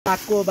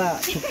पाक्को बा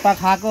थुक्पा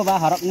खाएको बा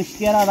हरक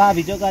निस्केर बा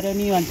भिडियो गर्यो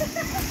नि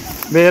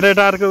भन्छ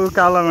भेरेटारको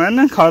उकालोमा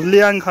हैन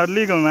खर्लियाङ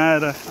खर्ली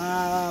घुमाएर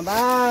बा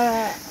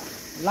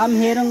लाम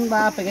हेरङ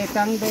बा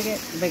पेगेकाङ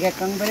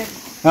बेगे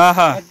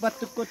आहा एक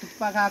बत्तुकको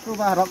थुक्पा खाएको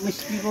बा हरक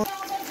निस्केको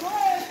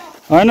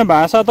हैन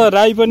भाषा त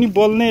राई पनि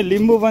बोल्ने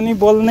लिम्बू पनि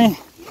बोल्ने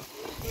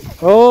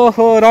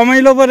ओहो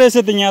रमाइलो पो रहेछ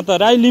त यहाँ त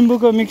राई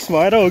लिम्बूको मिक्स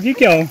भएर हो कि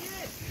क्या हो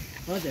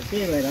हजुर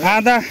त्यही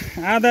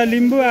भएर आधा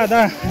लिम्बू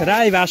आधा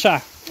राई भाषा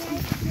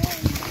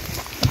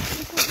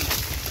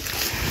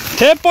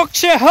थे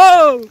पक्ष हो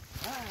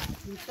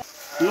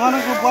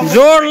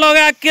जोड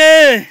लगा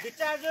के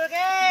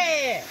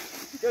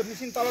त्यो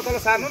मिसिन तल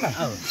सार्नु न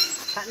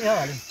सार्ने हो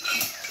अलि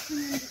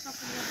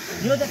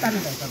यो त तान्नु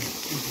पर्छ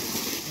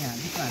यहाँ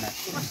बिचमा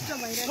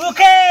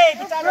रुके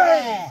बिचारो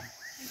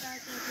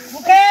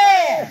रुके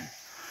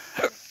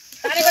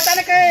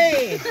तानेको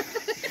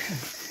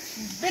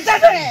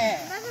बिचारो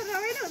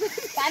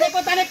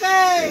तानेको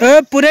ए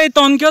पुरै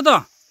तन्क्यो त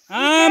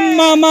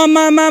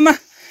आमा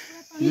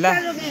ला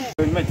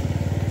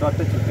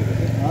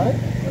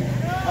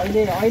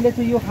अहिले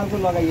चाहिँ यो खालको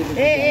लगाइएको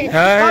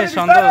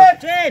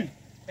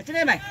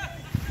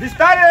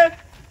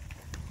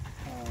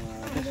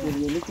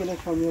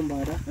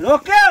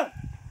रोक्यो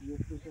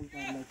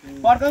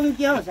पर्काउनु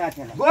के हो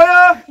साथीहरु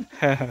गयो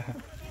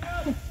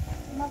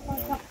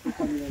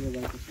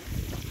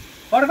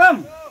पर्काउँ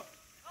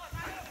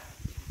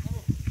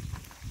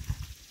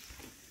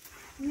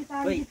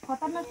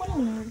खतरनाक पनि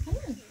हुने रहेछ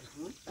नि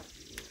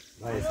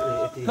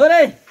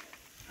थोरै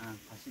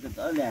खसीको त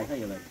ल्याएछ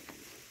यो भाइ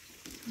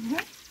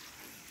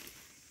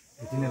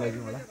यति नै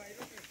लाग्यो मलाई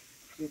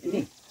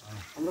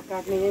हाम्रो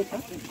काट्ने यही छ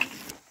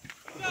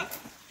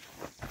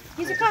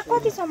यो चाहिँ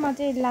कतिसम्म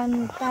चाहिँ लानु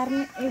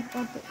पार्ने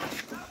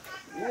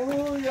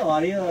यो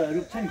हरियो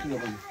रुख छ नि ठुलो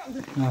पनि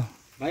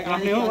भाइ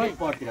आउने हो भाइ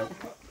पर्तिर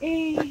ए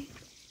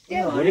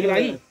त्यो हरियोको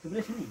लागि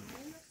थुप्रै छ नि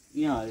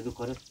यहाँ हरियो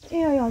रुखहरू ए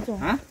हजुर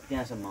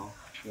त्यहाँसम्म हो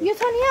यो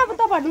छ नि अब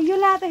तपाईँहरूले यो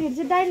लाँदाखेरि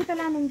चाहिँ डाइरेक्ट त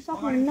लानु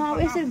सक्नुहुन्न अब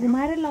यसरी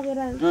घुमाएर लगेर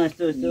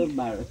यस्तो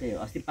भाडो त्यही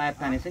अस्ति पाइप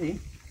तानेछ नि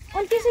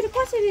अनि त्यसरी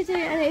कसरी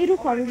चाहिँ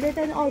रुखहरूले त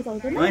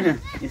अल्झाउँदैन होइन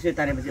यसरी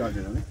तानेपछि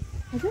अल्झाउँदैन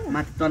हजुर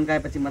माथि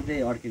तन्काएपछि मात्रै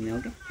अड्किने हो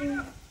कि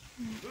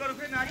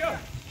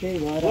त्यही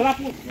भएर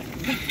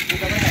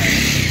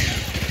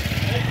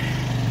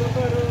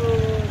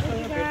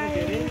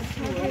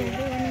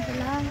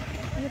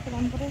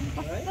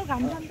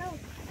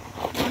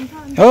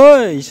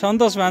ओइ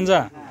सन्तोष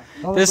भान्जा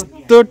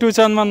त्यस्तो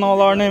टुचनमा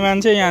नलड्ने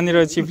मान्छे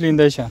यहाँनिर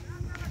चिप्लिँदैछ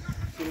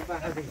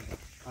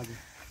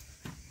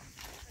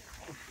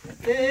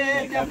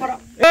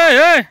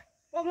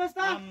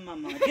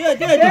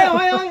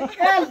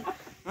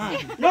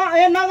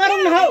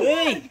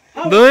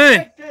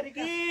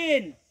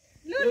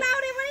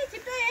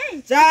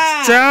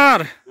चार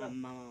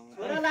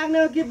लाग्ने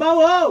हो कि बाउ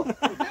हो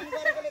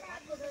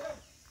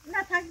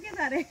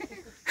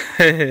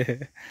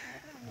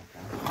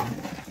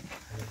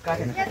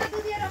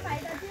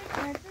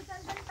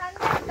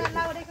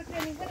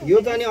यो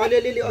त अनि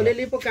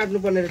अलिअलि पो काट्नु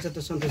पर्ने रहेछ त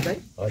सन्तोष भाइ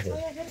हजुर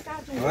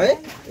है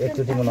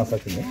एकचोटिमा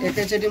नसकिने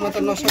एकैचोटिमा त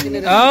नसकिने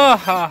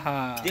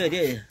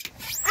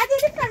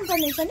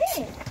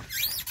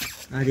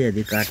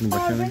आधी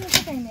काट्नुपर्छ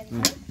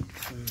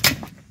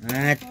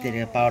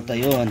पावर त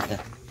यो अन्त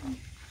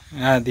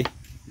आधी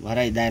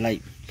भराइ दाइलाई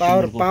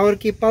पावर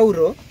कि पाउर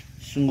हो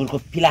सुँगुरको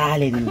पिला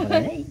ल्याइदिनु पर्यो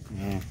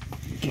है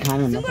के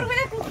खानु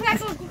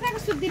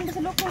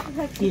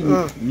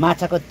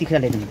माछाको तिख्रा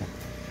ल्याइदिनु पर्यो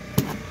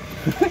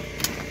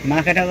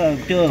माछाको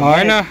त्यो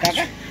होइन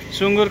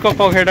सुँगुरको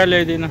पखेटा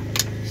ल्याइदिनु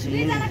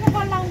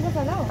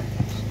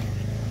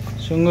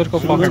सुँगुरको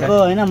पखेटा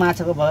होइन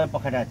माछाको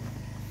पखेटा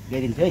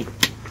ल्याइदिन्छु है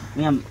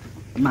यहाँ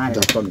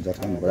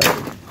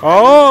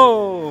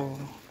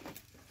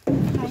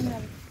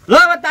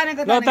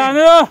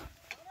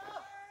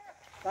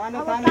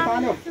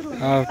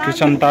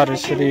किचन तार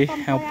यसरी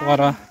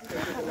पर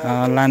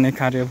लाने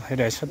कार्य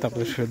भइरहेछ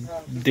तपाईँहरू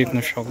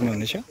देख्न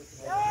सक्नुहुनेछ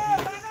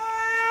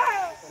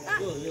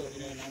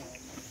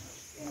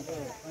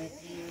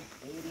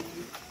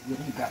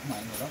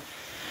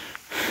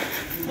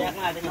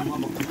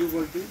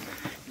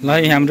ल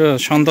हाम्रो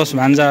सन्तोष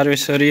भान्जाहरू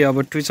यसरी अब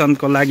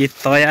ट्युसनको लागि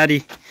तयारी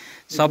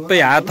सबै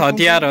हात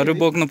हतियारहरू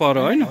बोक्नु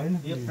पर्यो होइन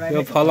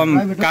यो फलम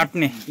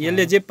काट्ने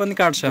यसले जे पनि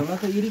काट्छ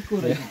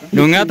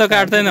ढुङ्गा त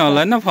काट्दैन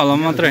होला होइन फलम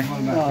मात्रै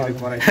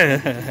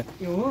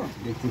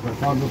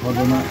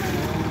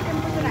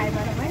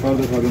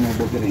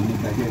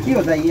के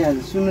हो त यहाँ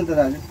सुन्नु त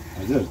दाजु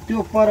हजुर त्यो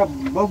पर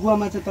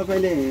बगुवामा चाहिँ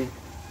तपाईँले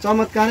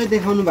चमत्कारै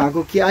देखाउनु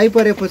भएको कि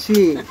आइपरेपछि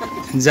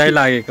जाइ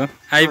लागेको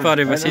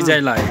आइपरेपछि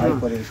जाइ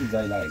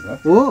लागेको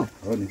हो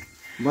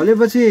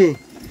भनेपछि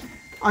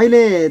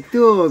अहिले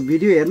त्यो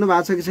भिडियो हेर्नु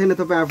भएको छ कि छैन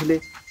तपाईँ आफूले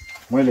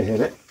मैले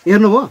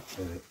हेर्नुभयो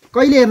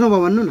कहिले हेर्नुभयो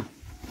भन्नु न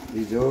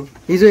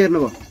हिजो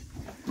हेर्नुभयो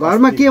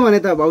घरमा के भने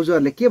त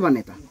भाउजूहरूले के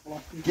भने त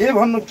के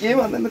भन्नु के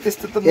भन्दैन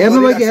त्यस्तो त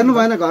हेर्नुभयो कि हेर्नु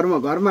भएन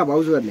घरमा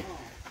भाउजूहरूले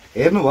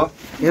हेर्नुभयो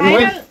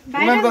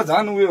उनीहरूको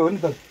झन् उयो हो नि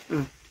त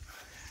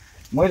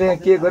मैले यहाँ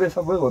के गरेँ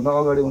सबैभन्दा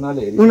अगाडि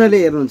उनीहरूले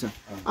हेर्नुहुन्छ।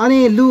 अनि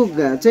लु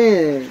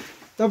चाहिँ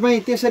तपाईँ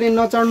त्यसरी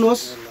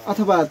नचढ्नुहोस्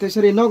अथवा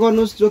त्यसरी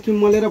नगर्नुहोस् जोखिम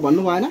मोलेर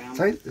भन्नु भएन?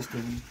 छैन त्यस्तो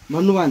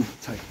भन्नु भएन।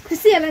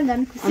 खुसी होला नि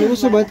झन् खुसी। अनि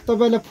उसो भए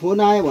तपाईँलाई फोन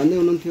आयो भन्दै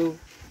हुनुहुन्थ्यो।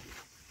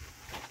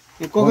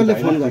 कसले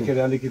फोन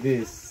गर्यो? अलिकति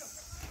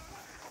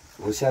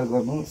होसियार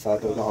गर्नु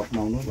साथहरुलाई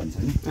अपनाउनु भन्छ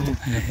नि।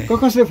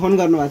 कसले फोन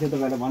गर्नुभएको थियो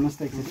तपाईँलाई भन्नुहोस्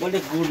त एकछिन। कसले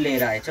गुड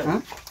लिएर आएछ?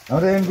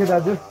 अरे एमके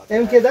दाजु।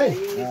 एमके दाइ?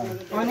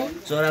 अनि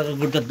चोराको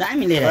गुड त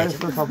दामी लिएर आएछ।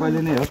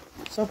 सबैले नै हो।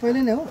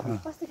 सबैले नै हो?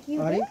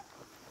 अरे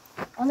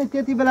अनि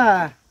त्यति बेला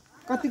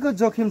कतिको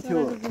जोखिम थियो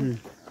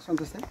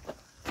सन्तोष दाइ?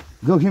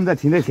 जोखिम त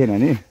थिँदै थिएन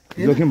नि।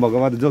 जोखिम भएको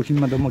भए त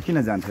जोखिममा त म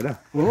किन जान्थेँ र?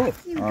 हो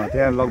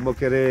त्यहाँ लगभग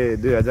के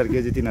अरे 2000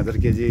 केजी 3000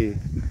 केजी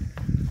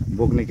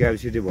बोक्ने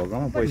क्यापेसिटी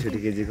भएकोमा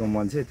 65 केजीको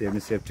मान्छे त्यो पनि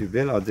सेफ्टी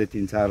बेल्ट अझै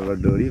 3-4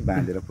 डोरी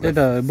बाँधेर त्यही त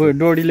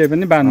डोरीले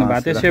पनि बाँध्नु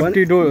भएको थियो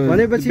सेफ्टी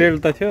भनेपछि बेल्ट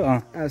त थियो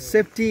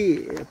सेफ्टी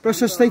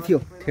प्रशस्तै थियो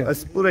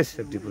पुरै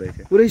सेफ्टी पुरै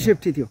थियो पुरै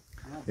सेफ्टी थियो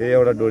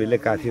एउटा डोरीले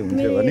काफी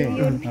हुन्थ्यो भने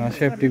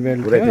सेफ्टी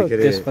बेल्ट थियो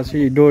त्यसपछि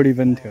डोरी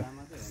पनि थियो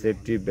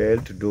सेफ्टी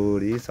बेल्ट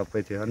डोरी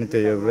सबै थियो अनि त्यो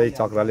एउटै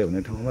चक्राले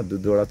हुने ठाउँमा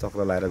दुईवटा चक्र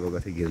लाएर गएको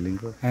थियो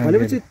घिर्लिङको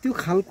भनेपछि त्यो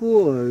खालको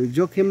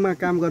जोखिममा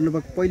काम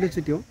गर्नुभएको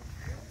पहिलोचोटि हो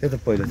त्यो त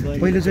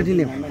पहिलोचोटि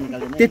नै हो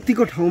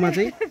त्यतिको ठाउँमा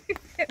चाहिँ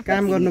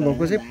काम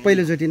गर्नुभएको चाहिँ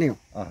पहिलोचोटि नै हो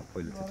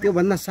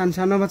त्योभन्दा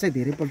सानसानोमा चाहिँ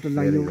धेरैपल्ट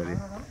लाग्यो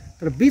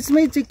तर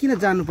बिचमै चाहिँ किन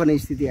जानुपर्ने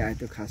स्थिति आयो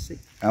त्यो खास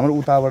चाहिँ हाम्रो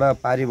उताबाट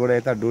पारीबाट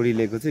यता डोरी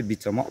लिएको चाहिँ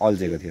बिचमा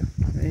अल्झेको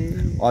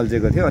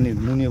थियो अनि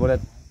मुनिबाट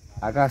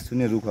आकाश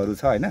छुने रुखहरू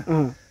छ होइन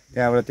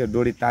त्यहाँबाट त्यो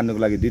डोरी तान्नुको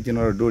लागि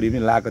 2-3वटा डोरी पनि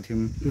लगाएको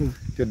थियौँ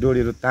त्यो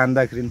डोरीहरू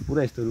तान्दाखेरि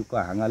पुरा यस्तो रुखको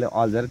हाँगाले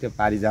अल्झेर त्यो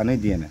पारी जानै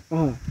दिएन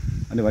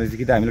अनि भनेपछि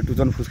कि त हामीले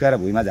टुचन फुस्काएर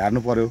भुइँमा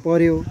झार्नु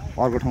पर्यो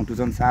अर्को ठाउँ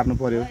टुचन सार्नु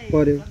पर्यो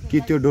कि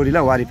त्यो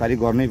डोरीलाई वारिपारी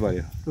गर्नै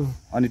पर्यो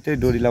अनि त्यही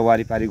डोरीलाई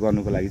वारिपारी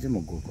गर्नुको लागि चाहिँ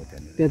म गएको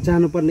त्यहाँ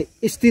जानुपर्ने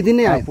स्थिति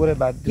नै आयो पुरै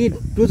बात कि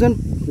टुचन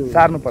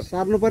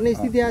सार्नुपर्ने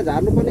स्थिति आयो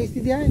झार्नुपर्ने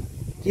स्थिति आयो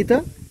कि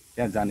त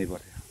त्यहाँ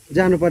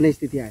जानुपर्ने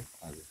स्थिति आयो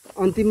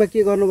अन्तिममा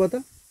के गर्नुभयो त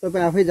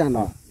तपाईँ आफै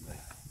जानु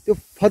त्यो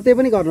फत्ते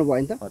पनि गर्नुभयो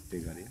नि त फत्ते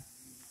गरे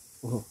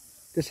हो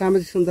त्यो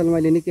सामाजिक सञ्जालमा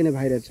अहिले निकै नै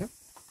भाइरल छ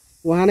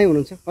उहाँ नै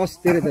हुनुहुन्छ हस्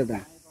धेरै दादा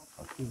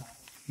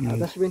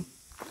डस्टबिन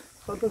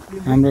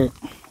हाम्रो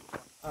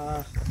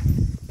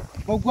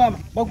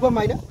बगुवामा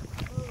होइन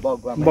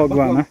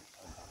बगुवामा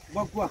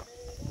बगुवा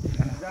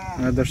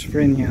आदर्श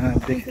फ्रेन्ड यहाँ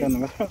देखिरहनु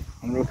भएको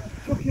हाम्रो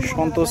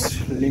सन्तोष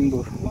लिम्बू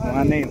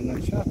उहाँ नै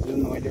हुनुहुन्छ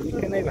जुन अहिले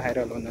निकै नै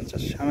भाइरल हुनुहुन्छ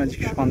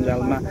सामाजिक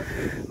सञ्जालमा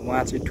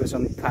उहाँ चाहिँ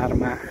टुचन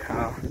तारमा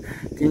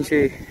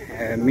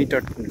 300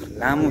 मिटर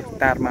लामो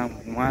तारमा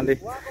उहाँले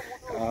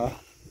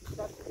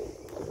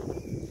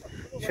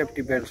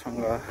सेफ्टी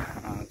बेल्टसँग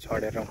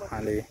चढेर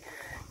उहाँले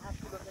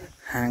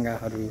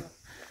हाँगाहरू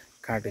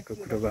काटेको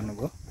कुरो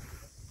गर्नुभयो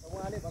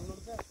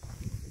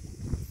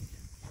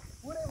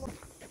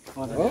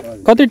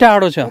कति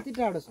टाढो छ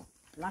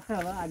लाग्छ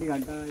होला आधी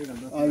घण्टा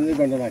 1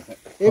 घण्टा लाग्छ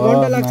 1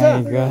 घण्टा लाग्छ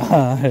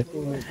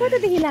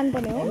कतादेखि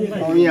लानुपर्ने हो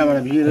यहाँबाट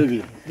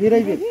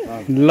भिरै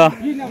ल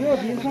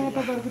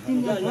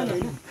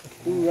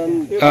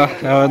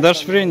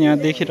दर्शक यहाँ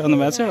देखिरहनु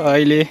भएको छ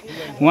अहिले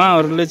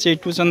उहाँहरूले चाहिँ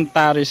टुचन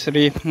तार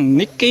यसरी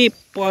निकै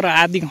पर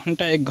आधी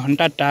घण्टा 1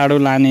 घण्टा टाढो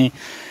लाने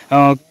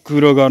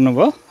कुरो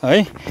गर्नुभयो है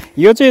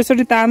यो चाहिँ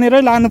यसरी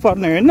तानेरै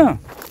लानुपर्ने होइन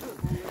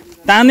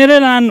तानेरै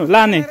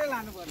लाने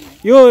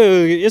यो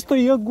यस्तो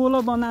यो गोलो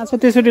बनाएको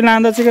छ त्यसरी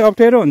लाँदा चाहिँ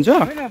अप्ठ्यारो हुन्छ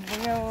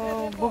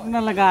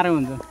बोक्नलाई गाह्रो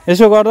हुन्छ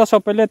यसो गर्दा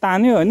सबैले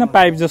तान्यो होइन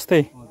पाइप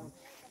जस्तै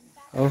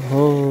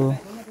ओहो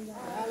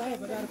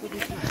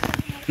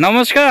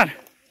नमस्कार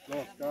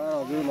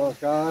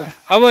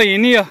अब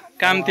हिँडियो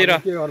कामतिर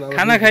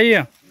खाना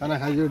खाइयो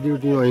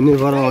ड्युटी हिँड्नु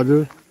पर्यो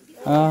हजुर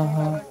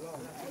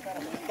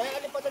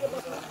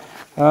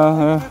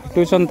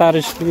टुचन तार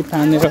यसरी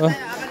तानेर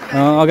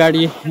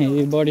अगाडि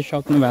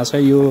बढिसक्नु भएको छ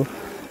यो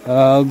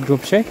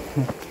ग्रुप चाहिँ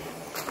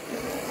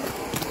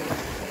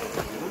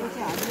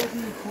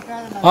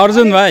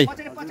अर्जुन भाइ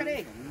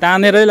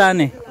तानेरै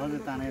लाने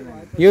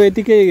यो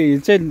यतिकै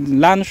चाहिँ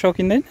लानु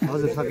सकिँदैन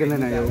हजुर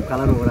सकिँदैन यो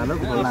उकालो र ओह्रालो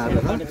खोल्न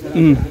हालेर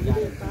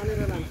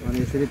अनि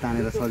यसरी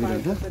तानेर सजिलो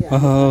हुन्छ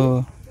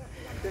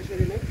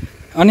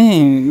अनि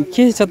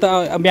के छ त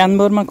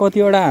बिहानभरमा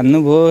कतिवटा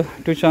हान्नुभयो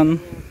टुसन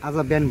आज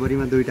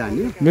बिहानभरिमा 2टा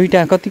हान्यो 2टा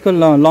कतिको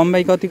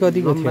लम्बाइ कतिको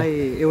थियो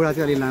एउटा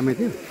चाहिँ अलिक लामै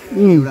थियो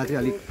एउटा चाहिँ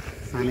अलिक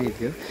सानै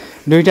थियो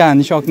 2टा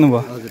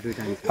हानिसक्नुभयो हजुर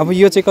 2टा हान्यो अब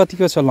यो चाहिँ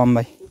कतिको छ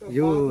लम्बाइ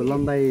यो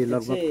लम्बाइ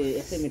लगभग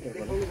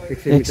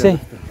 100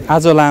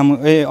 आज लामो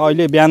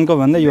अहिले बिहानको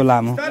भन्दा यो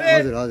लामो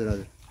हजुर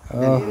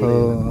ओहो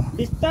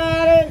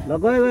ल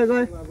गयो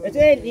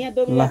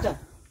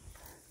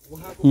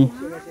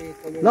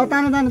ल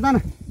तान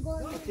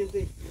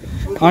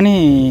अनि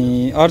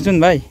अर्जुन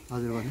भाइ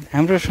हजुर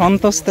हाम्रो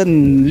सन्तोष त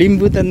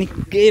लिम्बू त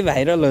निकै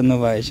भाइरल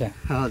हुनुभएछ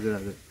हजुर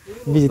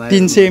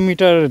 300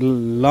 मिटर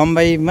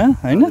लम्बाइमा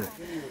होइन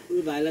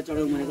भाइलाई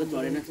चढाउनु भनेको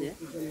चढेन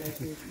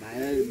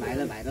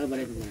भाइलाई बनाएको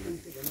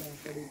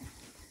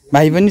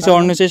भाइ पनि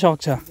चढ्नु चाहिँ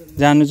सक्छ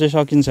जानु चाहिँ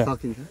सकिन्छ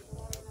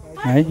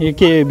है यो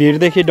के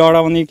भिडदेखि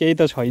डराउने केही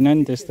त छैन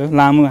नि त्यस्तो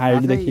लामो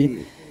हाइटदेखि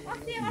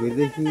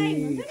भिरदेखि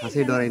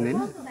खासै डराइँदैन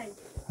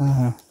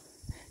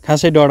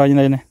खासै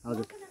डराइँदैन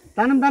हजुर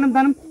तानम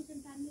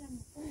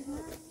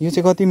यो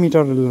चाहिँ कति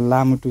मिटर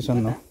लामो टुसन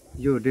हो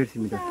यो 150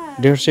 मिटर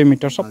 150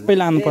 मिटर सबै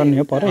लानुपर्ने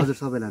हो परे हजुर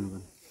सबै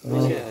लानुपर्ने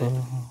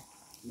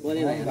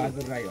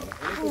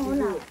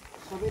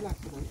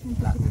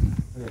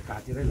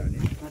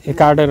ए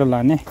काटेर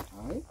लाने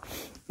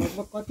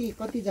लगभग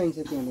कति चाहिन्छ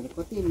त्यहाँनिर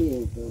कति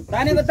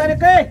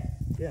तानेकै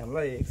त्यो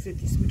हामीलाई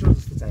 130 मिटर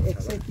जस्तो चाहिन्छ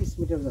 130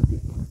 मिटर जति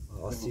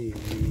 80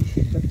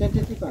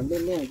 टेन्टेटिभ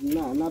हामीले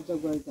नाप्चा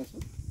गरेका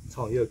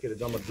छौँ यो के अरे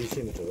जम्मा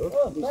 200 मिटर हो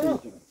 200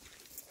 मिटर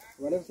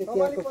भनेपछि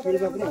त्यहाँको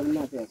फिल्डमा पनि हामीले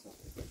नापेका छौँ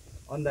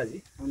अन्दाजी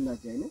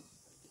होइन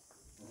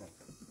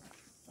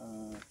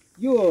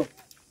यो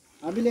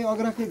हामीले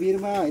अग्राफी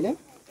भिरमा होइन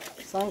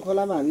साङ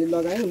खोलामा हामीले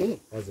लगायौँ नि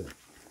हजुर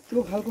त्यो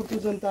खालको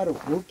टुजन तार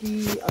हो कि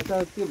अथवा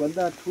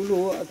त्योभन्दा ठुलो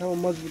हो अथवा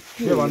मजबुत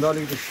त्योभन्दा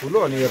अलिकति ठुलो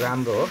अनि यो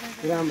राम्रो हो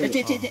राम्रो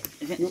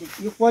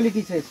यो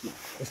क्वालिटी छ यसमा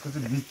यसको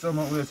चाहिँ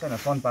बिचमा उयो छैन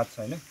सनपात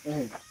छैन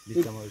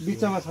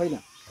बिचमा छैन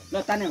ल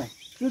ताने भाइ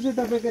त्यो चाहिँ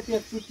तपाईँको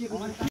त्यहाँ चुटिएको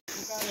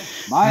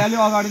भाइ अलि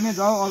अगाडि नै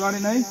जाऊ अगाडि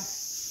नै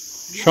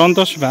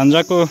सन्तोष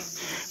भान्जाको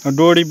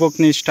डोरी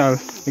बोक्ने स्टाइल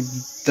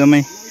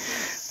एकदमै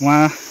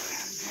उहाँ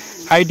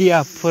आइडिया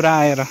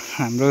पुऱ्याएर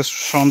हाम्रो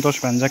सन्तोष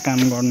भान्जा काम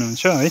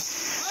गर्नुहुन्छ है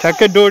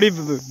ठ्याक्कै डोरी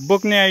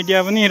बोक्ने आइडिया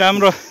पनि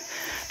राम्रो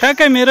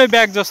ठ्याक्कै मेरै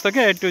ब्याग जस्तो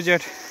क्या ए टु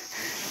जेड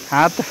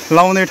हात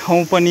लाउने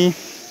ठाउँ पनि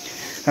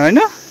होइन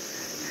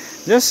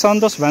जस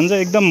सन्तोष भान्जा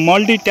एकदम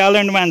मल्टी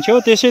ट्यालेन्ट मान्छे हो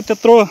त्यसै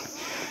त्यत्रो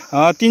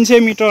 300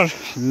 मिटर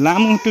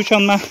लामो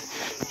ट्युसनमा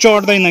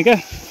चढ्दैन क्या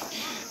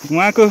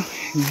उहाँको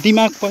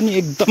दिमाग पनि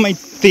एकदमै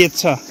तेज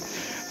छ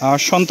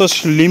सन्तोष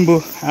लिम्बू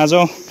आज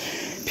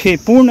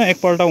पूर्ण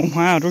एकपल्ट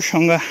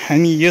उहाँहरूसँग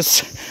हामी यस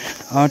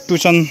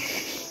ट्युसन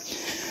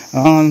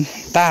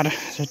तार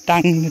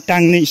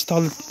टाङ्ने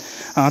स्थल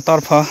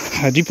तर्फ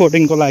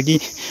रिपोर्टिङको लागि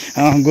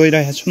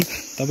गइरहेका छौँ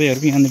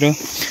तपाईँहरू यहाँनिर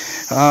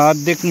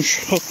देख्न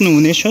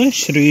सक्नुहुनेछ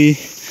श्री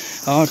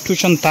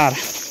ट्युसन तार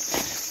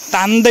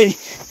तान्दै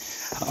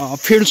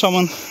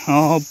फिल्डसम्म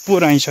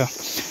पुऱ्याइन्छ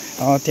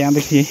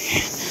त्यहाँदेखि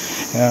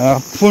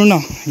पूर्ण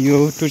यो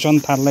ट्युसन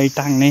तारलाई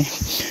टाङ्ने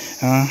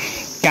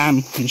काम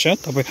हुन्छ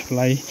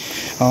तपाईँहरूलाई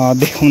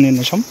देखाउने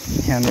नै छौँ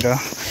यहाँनिर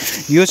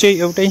यो चाहिँ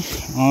एउटै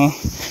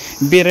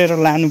बेरेर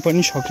लानु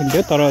पनि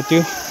सकिन्थ्यो तर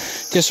त्यो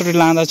त्यसरी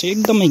लाँदा चाहिँ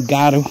एकदमै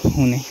गाह्रो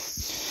हुने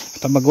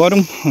अथवा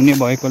गरौँ हुने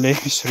भएकोले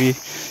यसरी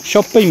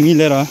सबै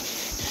मिलेर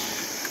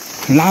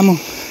लामो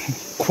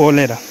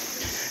खोलेर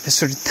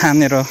यसरी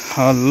थामेर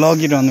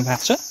लगिरहनु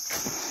भएको छ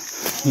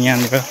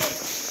यहाँनिर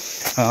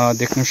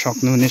देख्न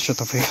सक्नुहुनेछ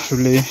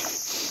तपाईँहरूले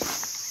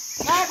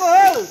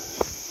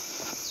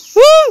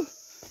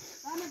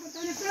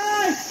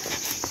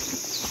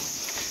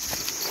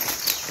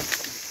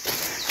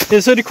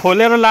यसरी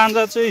खोलेर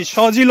लाँदा चाहिँ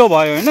सजिलो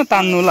भयो होइन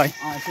तान्नुलाई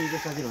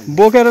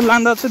बोकेर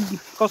लाँदा चाहिँ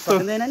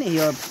कस्तो सक्दैन नि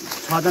यो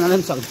 6 जनाले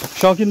पनि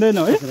सकिँदैन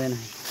है सक्दैन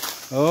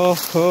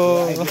ओहो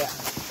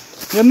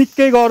यो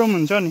निकै गरम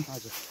हुन्छ नि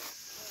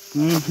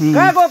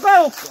कहाँ गएको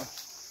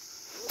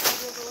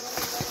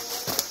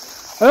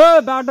ए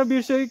बाटो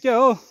बिर्स्यो के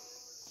हो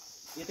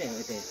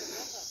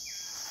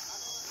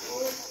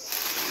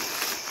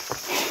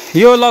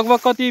यो लगभग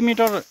कति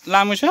मिटर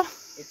लामो छ 130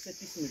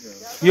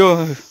 मिटर यो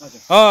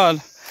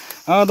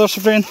दर्शक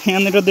फ्रेन्ड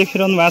यहाँनिर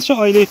देखिरहनु भएको छ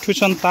अहिले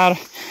ट्युसन तार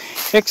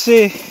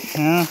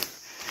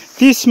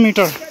 130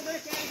 मिटर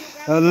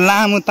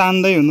लामो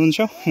तान्दै हुनुहुन्छ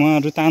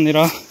उहाँहरू तानेर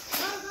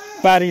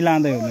पारी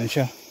लाँदै हुनुहुन्छ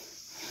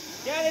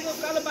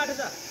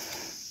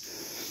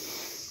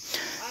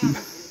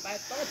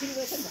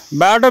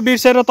बाटो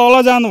बिर्सेर तल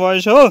जानु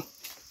भएछ हो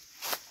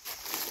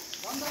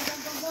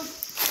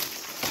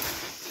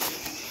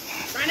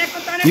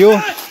यो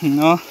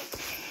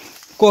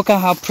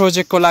कोकाहा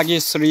प्रोजेक्टको लागि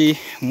यसरी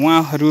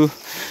उहाँहरू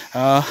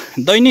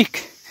दैनिक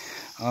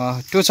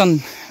ट्युसन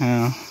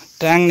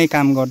टाङ्ने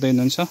काम गर्दै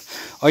हुनुहुन्छ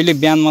अहिले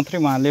बिहान मात्रै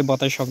उहाँले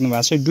बताइसक्नु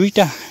भएको छ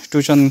 2टा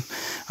ट्युसन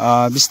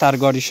विस्तार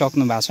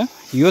गरिसक्नु भएको छ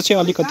यो चाहिँ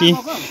अलिकति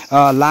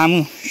लामो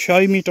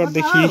 100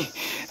 मिटरदेखि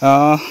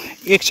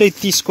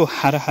 130 को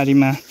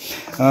हाराहारीमा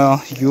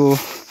यो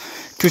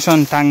ट्युसन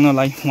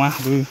टाङ्नलाई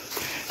उहाँहरू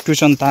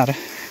ट्युसन तार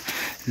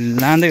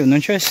लाँदै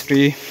हुनुहुन्छ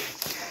यसरी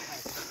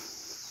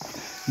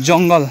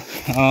जङ्गल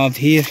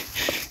भिर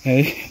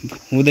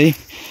हुँदै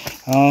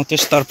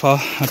त्यसतर्फ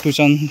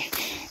ट्युसन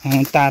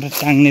तार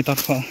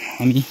टाङ्नेतर्फ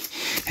हामी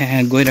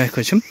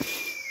गइरहेको छौँ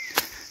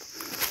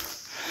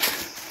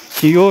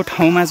यो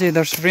ठाउँमा चाहिँ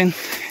दर्शकवृन्द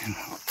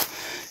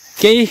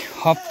केही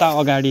हप्ता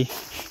अगाडि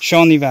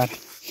शनिबार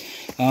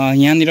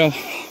यहाँनिर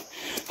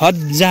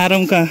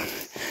हजारौँका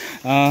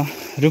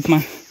रूपमा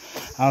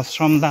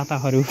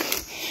श्रमदाताहरू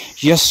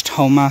यस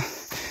ठाउँमा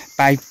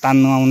पाइप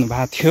तान्नु आउनु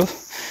भएको थियो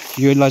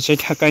योलाई चाहिँ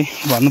ठ्याक्कै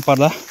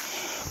भन्नुपर्दा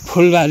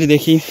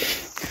फुलबारीदेखि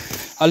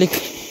अलिक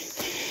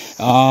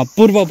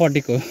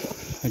पूर्वपट्टिको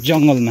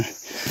जङ्गलमा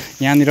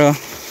यहाँनिर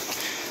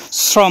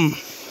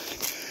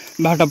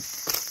श्रमबाट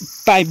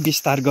पाइप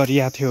विस्तार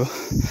गरिएको थियो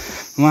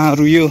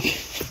उहाँहरू यो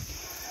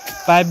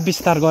पाइप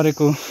विस्तार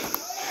गरेको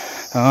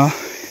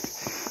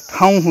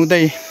ठाउँ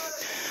हुँदै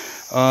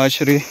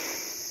यसरी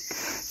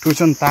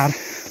टुचन तार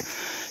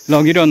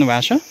लगिरहनु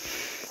भएको छ।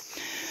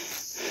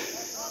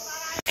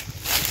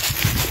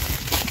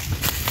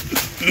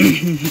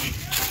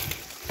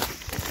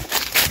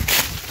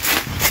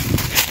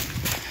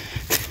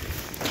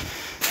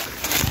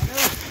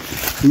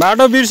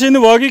 बाटो बिर्सिनु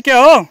भयो कि के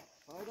हो?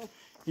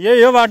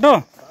 यही हो बाटो?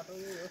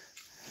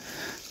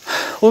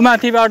 ऊ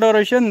माथि बाटो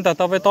रहेछ नि त,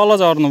 तपाईँ तल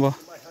झर्नु भयो।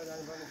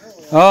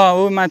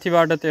 ऊ माथि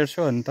बाटो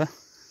तेर्छु हो नि त।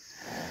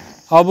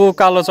 अब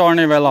उकालो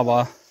चढ्ने बेला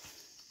भयो।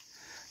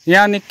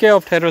 यहाँ निकै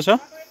अप्ठ्यारो छ।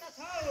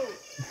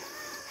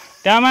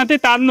 त्यहाँ माथि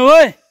तान्नु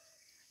है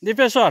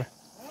दिपेश्वर।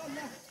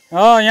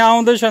 यहाँ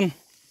आउँदैछन्।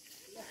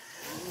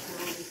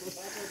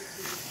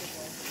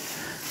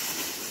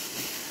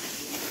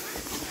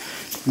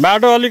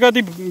 बाटो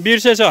अलिकति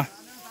बिर्सेछ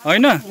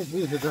होइन?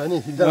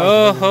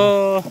 ओहो,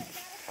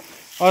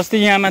 अस्ति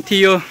यहाँ माथि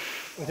यो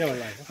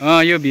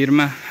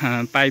भिरमा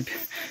पाइप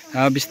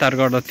विस्तार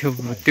गर्दा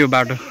त्यो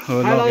बाटो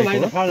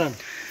लगेको हो।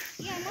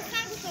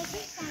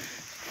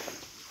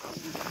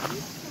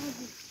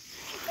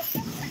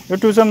 यो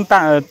टुचन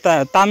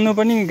तान्नु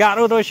पनि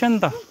गाह्रो रहेछ नि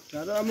त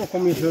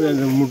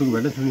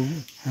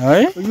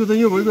है?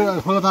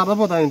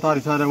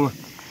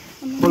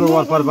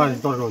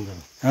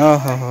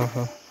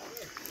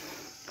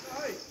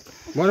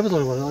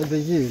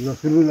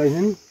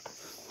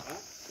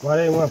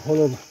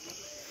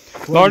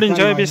 लडिन्छ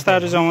है,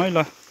 बिस्तारै जाउँ है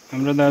ल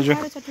हाम्रो दाजु।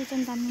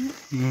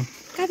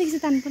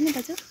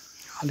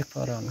 अलिक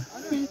पर होला,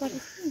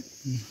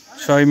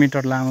 100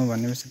 मिटर लामो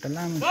भनेपछि त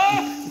लामो।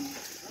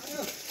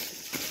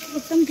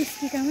 एकदम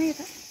रिस्की काम है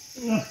त।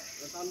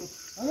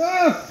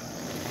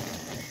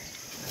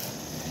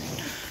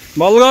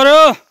 बल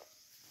गर्यो।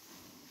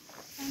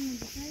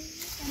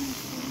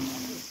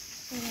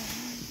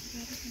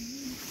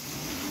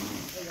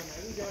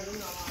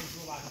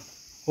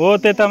 हो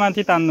त्यता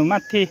माथि तान्नु,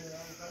 माथि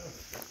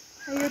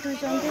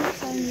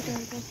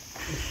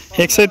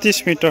 130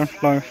 मिटर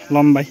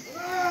लम्बाइ।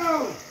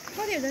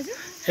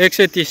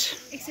 130।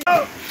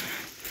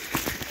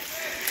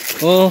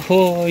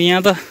 ओहो,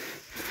 यहाँ त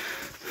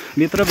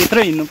भित्र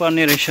हिँड्नु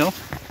पर्ने रहेछ हो।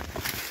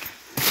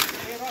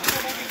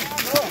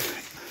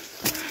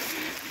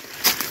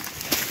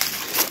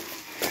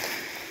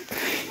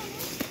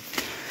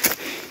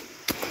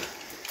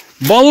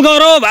 बल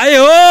गरो भाइ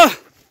हो।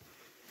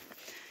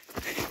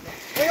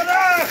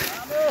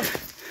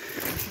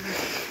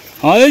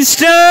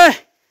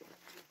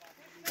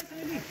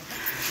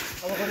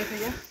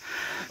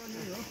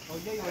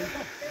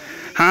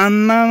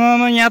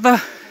 आम्मामा, यहाँ त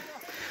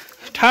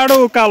ठाडो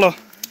उकालो।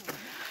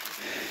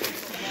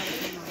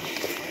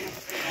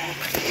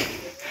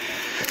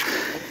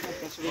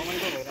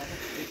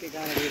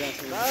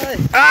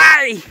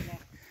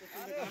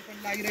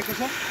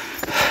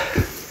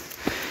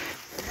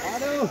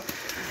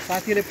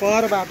 साथीले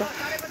पर बाटो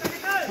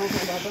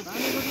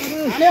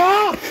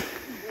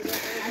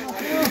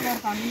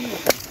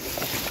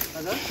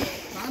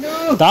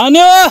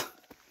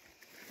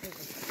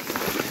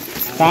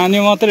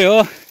तान्यो मात्रै हो,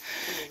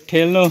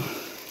 ठेल्नु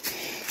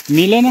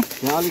मिलेन।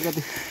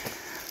 अलिकति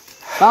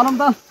तानौँ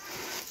त।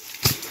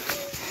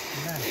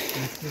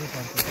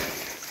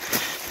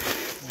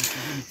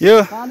 यो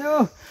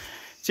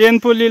चेन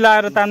पुली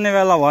लाएर तान्ने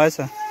बेला भएछ।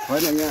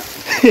 होइन यहाँ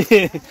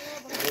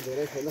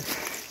धेरै छैन।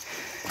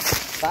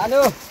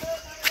 तान्यो।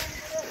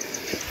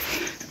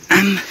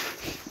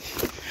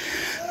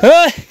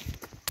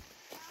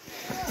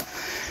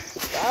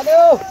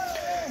 तान्यो।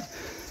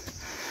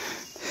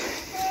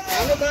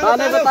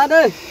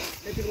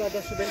 यति बेला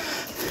डस्टबिन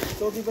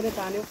टोपी पनि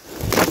तान्यो।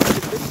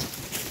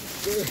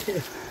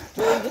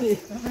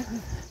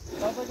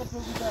 तपाईँको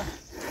टोपी त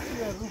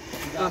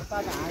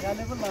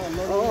हाँगाले पो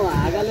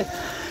हाँगाले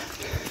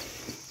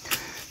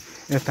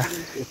यता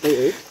यस्तै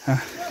है।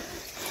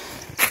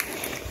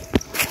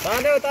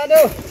 तान्यो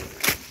तान्यो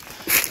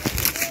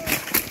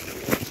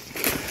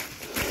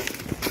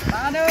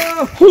तान्यो।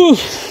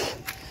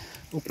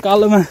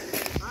 उकालोमा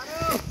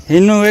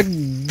हिँड्नु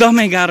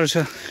एकदमै गाह्रो छ।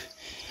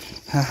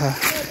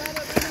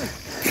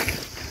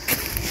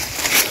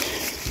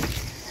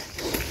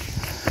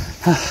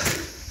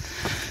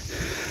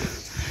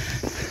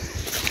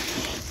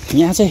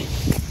 यहाँ चाहिँ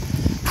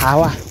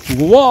हावा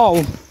वाउ।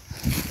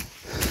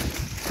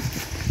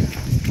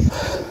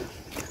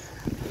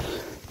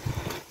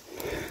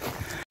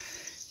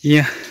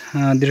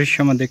 यहाँ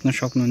दृश्यमा देख्न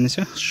सक्नुहुनेछ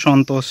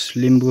सन्तोष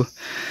लिम्बू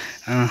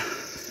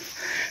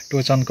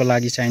टोचनको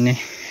लागि चाहिने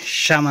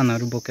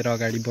सामानहरू बोकेर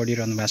अगाडि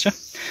बढिरहनु भएको छ,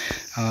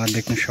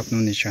 देख्न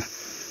सक्नुहुनेछ।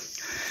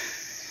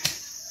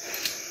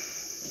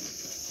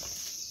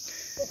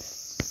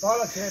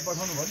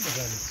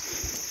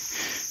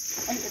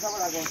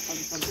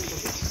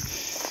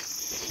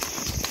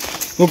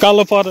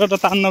 उकालो परेर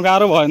तान्नु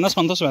गाह्रो भएन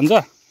सन्तोष भन्छ?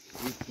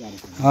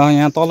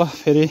 यहाँ तल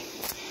फेरि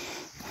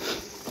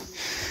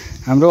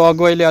हाम्रो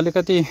अगुवाईले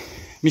अलिकति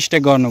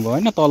मिस्टेक गर्नुभयो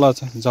होइन, तल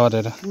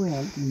झरेर।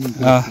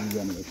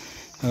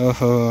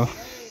 ओहो,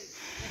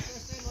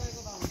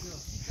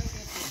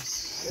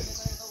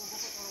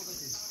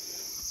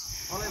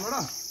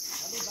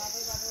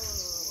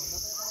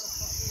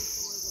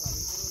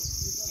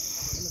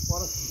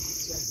 पर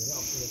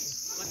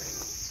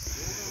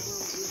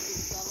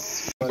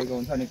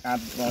अनि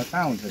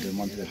कहाँ हुन्छ त्यो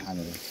मान्छेले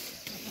खानेर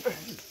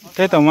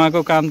त्यही त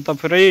उहाँको काम त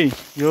पुरै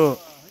यो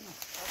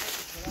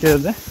के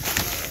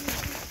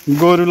भन्छ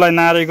गोरुलाई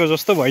नारेको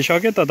जस्तो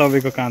भइसक्यो त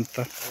तपाईँको काँध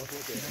त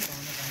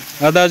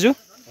दाजु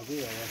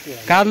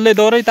काँधले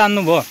दोहोरै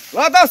तान्नु भयो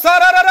ल त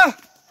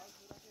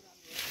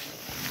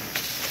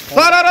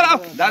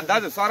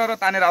दाजु सरर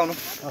तानेर आउनु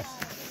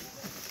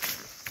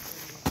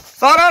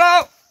सरर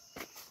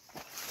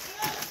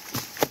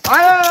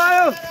आयो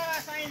आयो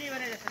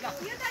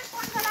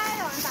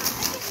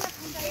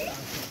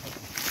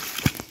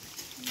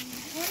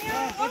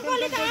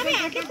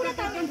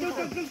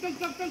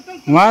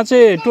उहाँ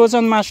चाहिँ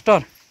टोचन मास्टर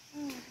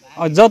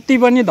जति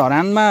पनि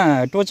धरानमा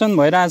टोचन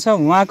भइरहेछ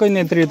उहाँकै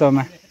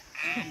नेतृत्वमा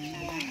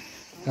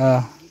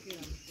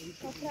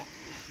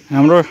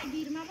हाम्रो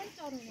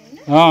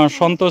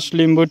सन्तोष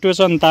लिम्बू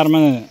टोचन तारमा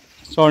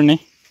चढ्ने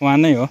उहाँ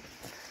नै हो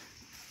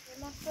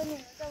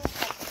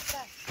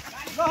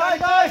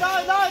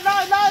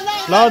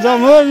ल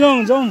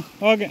जाउँ जाउँ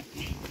ओके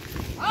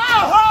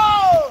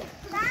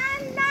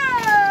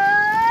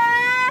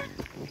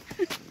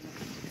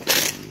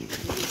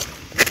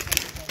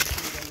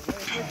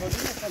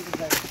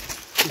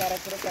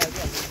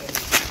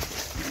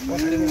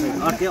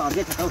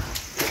अर्कै छ त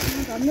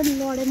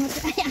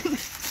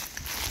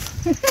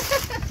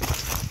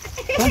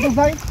सन्तोष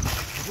भाइ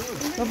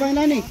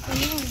तपाईँलाई नि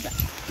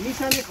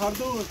निशाले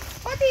खर्दो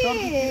कति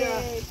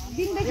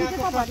दिनदेखि चाहिँ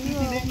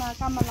तपाईँहरुमा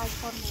काममा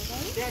लाग्नुपर्ने हो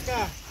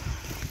है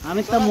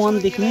हामी त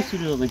मनदेखि नै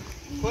सुरु हो भाइ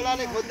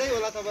खोलाले खोज्दै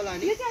होला तपाईँलाई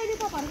नि यो चाहिँ अहिले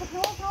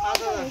तपाईँहरुको ठाउँ हो कि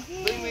उहाँले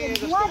सुरुदेखि नै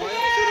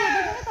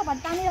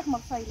तपाईँहरु तानिराख्नु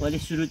भएको छ पहिले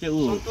सुरु चाहिँ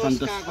ऊ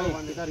सन्तोष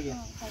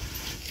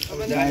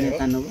बाहिर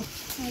तान्नुभयो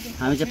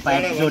हामी चाहिँ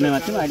पाइप जोड्नेमा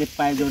थियौँ अहिले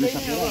पाइप जोड्न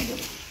सकेर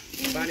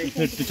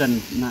फेरि टुचन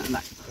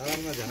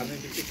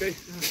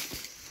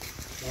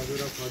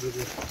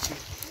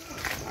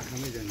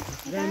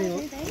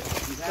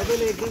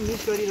तपाईँले एकदम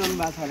मिस गरिरहनु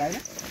भएको छ होला होइन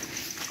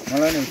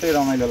मलाई नि त्यही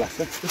रमाइलो लाग्छ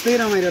त्यही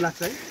रमाइलो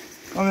लाग्छ है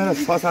मेरो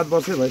 6-7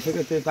 वर्षै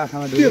भइसक्यो त्यही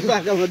पाखामा त्यो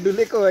पाखामा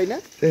डुलेको होइन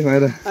त्यही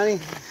भएर अनि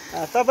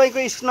तपाईँको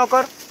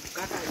स्नोकर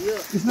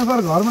कृष्णकर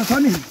घरमा छ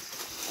नि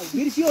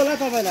बिर्सियो होला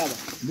तपाईँलाई अब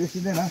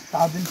बेसिँदैन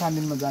 4 दिन 5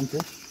 दिनमा जान्छ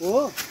हो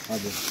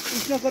हजुर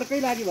स्नोकरकै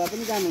लागि भए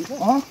पनि जानुहुन्छ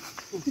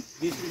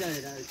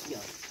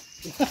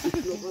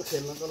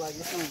खेल्नको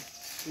लागि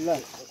ल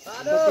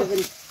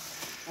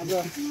अब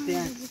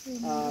त्यहाँ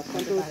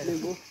सन्तोष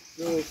लिम्बू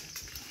यो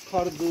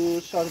खर्दु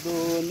सर्दु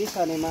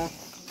निशानेमा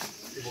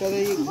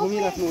सधैँ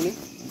घुमिराख्नु हुने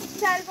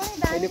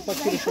अहिले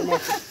पछिल्लो समय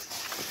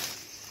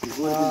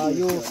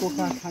यो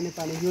पोखरा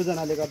खानेपानी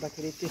योजनाले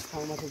गर्दाखेरि त्यस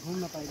ठाउँमा चाहिँ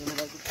घुम्न पाइँदैन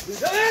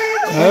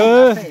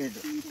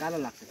कालो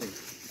लाग्छ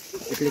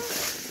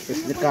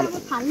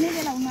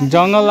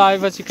जङ्गल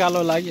आएपछि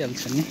कालो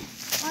लागिहाल्छ नि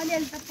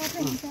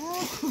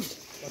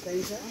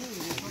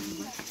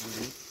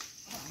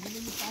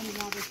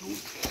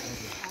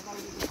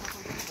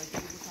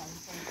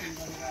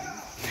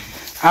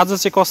आज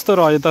चाहिँ कस्तो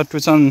रह्यो त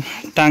टुचन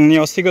टाङ्ने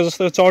अस्तिको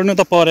जस्तो चढ्नु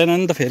त परेन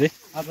नि त फेरि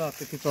आज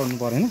त्यति चढ्नु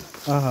परेन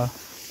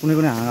कुनै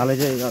कुनै हाँगाले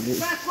चाहिँ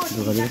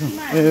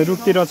ए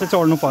रुखतिर चाहिँ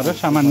चढ्नु पर्यो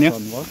सामान्य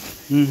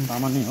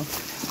सामान्य हो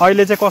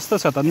अहिले चाहिँ कस्तो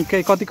छ त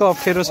निकै कतिको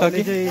अप्ठ्यारो छ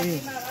कि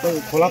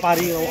खोला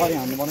पारी अगाडि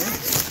हान्नु पर्ने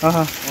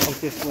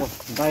त्यसको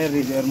दाइहरू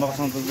हेर्नु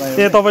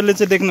ए तपाईँले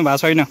चाहिँ देख्नु भएको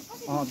छैन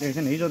देख्छ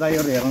नि हिजो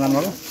दाइहरू हेर्न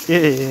जानुभयो ए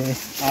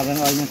आज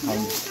अहिले थाहा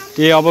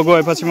ए अब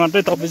गएपछि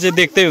मात्रै तपाईँ चाहिँ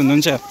देख्दै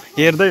हुनुहुन्छ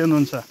हेर्दै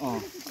हुनुहुन्छ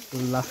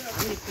ल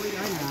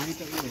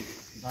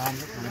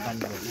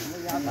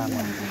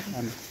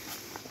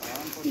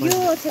यो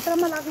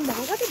क्षेत्रमा लाग्नु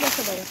भएको कति वर्ष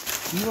भयो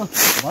यो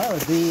भयो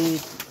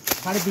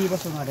 2.5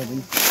 वर्ष अगाडि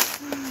पनि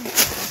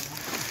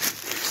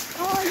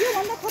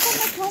योभन्दा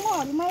खतरनाक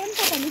ठाउँहरूमा पनि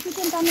तपाईँहरूले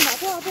टुचन तान्नु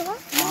भएको अथवा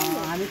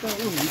हामी त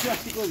हिजो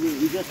अस्तिको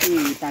हिजो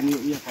चाहिँ तान्यो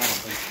उयो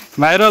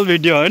भाइरल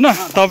भिडियो होइन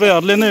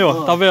तपाईँहरूले नै हो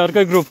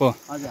तपाईँहरूकै ग्रुप हो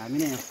हजुर हामी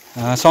नै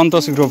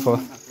सन्तोष ग्रुप हो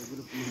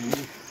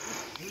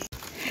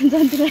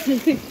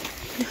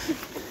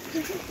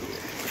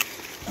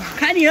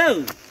खानी हौ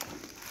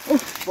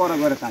पर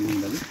गएर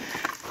तान्नु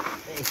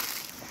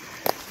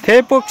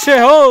थेपोक्से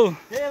हो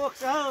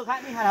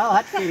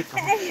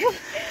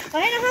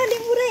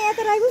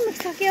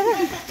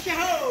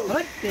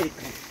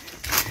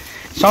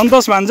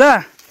सन्तोष भान्जा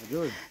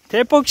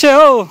थेपोक्से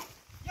हो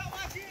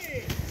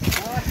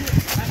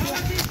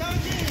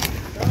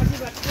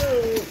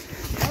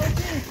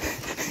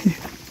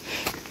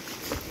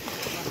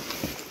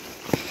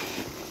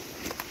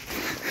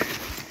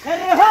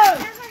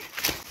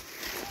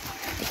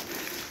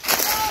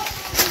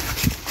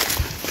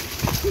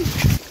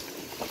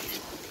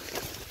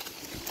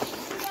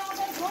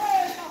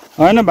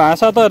होइन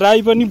भाषा त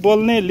राई पनि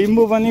बोल्ने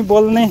लिम्बू पनि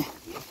बोल्ने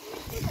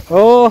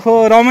ओहो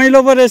रमाइलो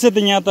पो रहेछ त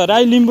यहाँ त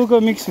राई लिम्बूको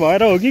मिक्स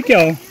भएर हो कि क्या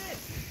हो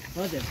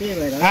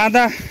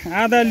आधा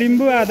आधा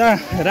लिम्बू आधा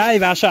राई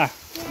भाषा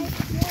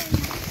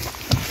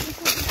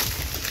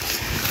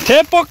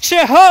थेपोक्से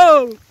हो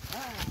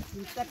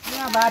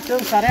बाटो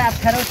साह्रै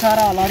अप्ठ्यारो छ र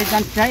लडी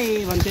जान्छ है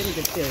भन्थ्यो नि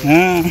त्यस्तै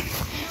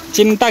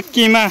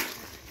चिन्तक्कीमा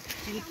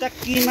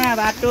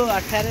बाटो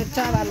अप्ठ्यारो छ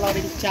र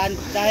लडी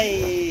जान्छ है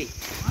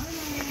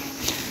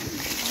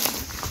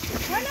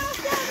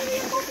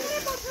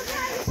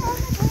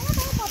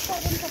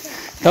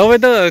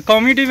तपाईँ त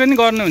कमेडी पनि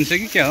गर्नुहुन्छ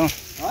कि क्या हो?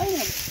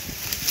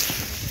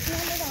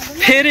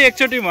 फेरि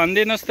एकचोटि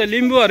भनिदिनुहोस् त,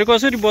 लिम्बूहरू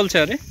कसरी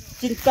बोल्छ अरे?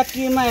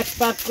 चिन्तकीमा एक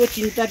पाकको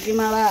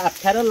चिन्तकीमा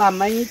अप्ठ्यारो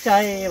लामै छ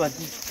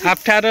भन्छ।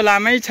 अप्ठ्यारो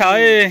लामै छ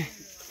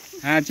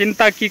है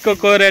चिन्तकीको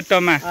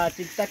कोरेटोमा।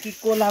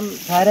 चिन्तकीको लाम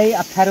धेरै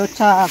अप्ठ्यारो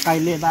छ,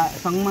 कहिले बा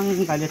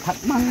सङमाङ कहिले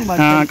थकमाङ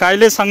भन्छ।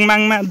 कहिले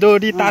सङमाङमा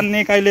डोरी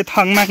तान्ने, कहिले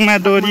थङमाङमा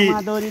डोरी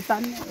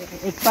तान्ने।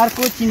 एक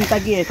पाकको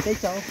चिन्तकी यस्तै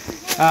छ।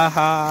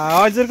 आहा,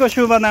 हजुरको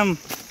शुभ नाम?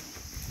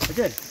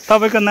 हजुर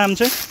तपाईँको नाम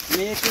चाहिँ?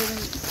 मेरो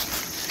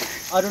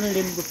अरुण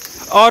लिम्बू।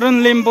 अरुण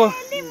लिम्बू।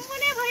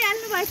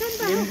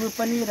 लिम्बू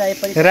पनि राई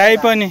पनि। राई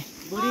पनि।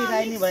 बुढी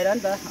राई नि भएर नि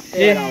त।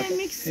 ए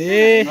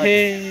हे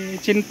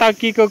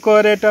चिन्तकीको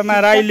कोरेटोमा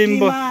राई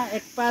लिम्बू।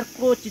 एक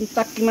पारको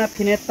चिन्तकीमा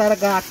फिनेतर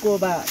गएको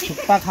बा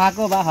थुक्पा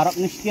खाएको बा हरक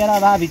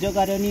निस्किएर बा भिजो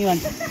गर्यो नि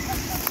भन्छ।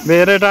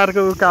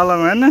 भेरेटारको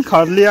उकालोमा होइन,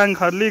 खर्लियाङ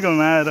खर्ली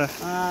घुमाएर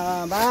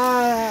बा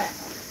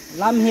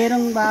लाम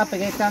हेरौँ बा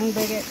बेगेकाङ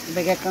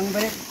बेगेकाङ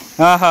बेगे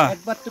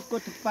एक बत्तुकको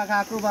थुक्पा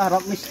खाएको बा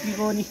हरक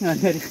निस्किएको नि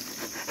भन्दै।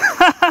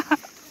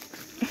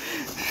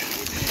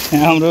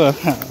 हाम्रो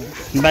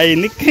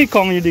दाइ निकै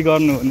कमेडी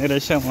गर्नुहुने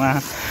रहेछ,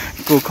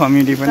 उहाँको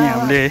कमेडी पनि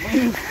हामीले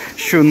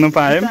सुन्नु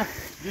पायौँ।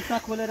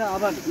 जुत्ता खोलेर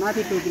अब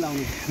माथि टोपी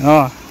लाउने।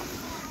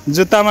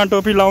 जुत्तामा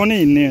टोपी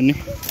लाउने हिँड्ने हो नि।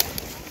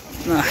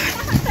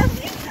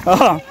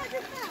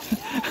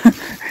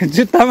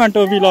 जुत्तामा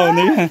टोपी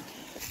लाउने क्या।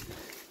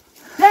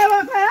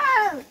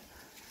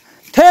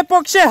 थे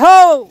पोक्से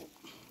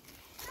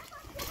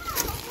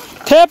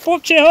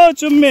हो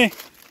चुम्मे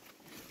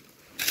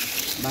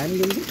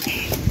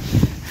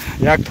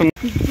याक्थुङ।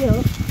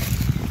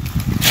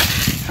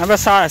 अब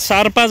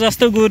सर्पा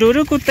जस्तो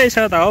गुरुहरू कुद्दै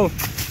छ त हौ।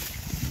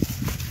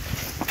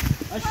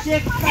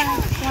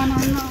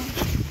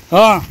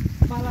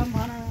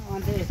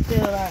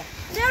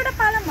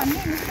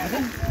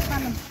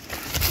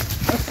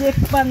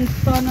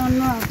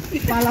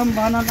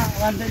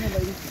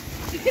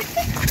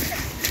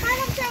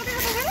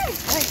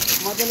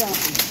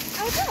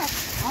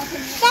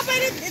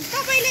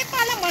 तपाईले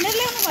पालम भनेर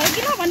ल्याउनु भयो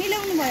कि नभनी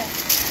ल्याउनु भयो?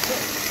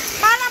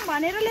 पालम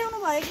भनेर ल्याउनु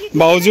भयो कि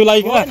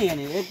भाउजूलाई क्या?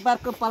 एक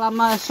बारको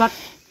पालामा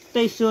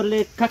सट्टै स्वरले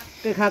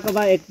खक्कै खाएको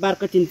भए एक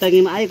बारको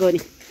चिन्तकीमा आएको नि।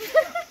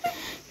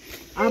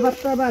 अब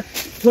त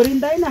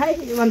छोडिँदैन है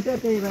भन्थ्यो,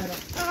 त्यही भएर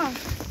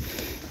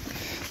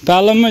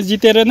पालममा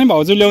जितेर नै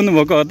भाउजू ल्याउनु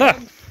भएको हो त?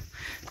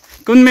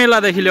 कुन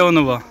मेलादेखि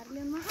ल्याउनु भयो?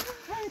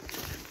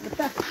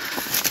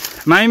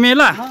 माई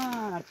मेला?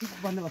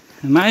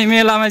 माई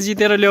मेलामा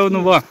जितेर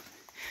ल्याउनु भयो।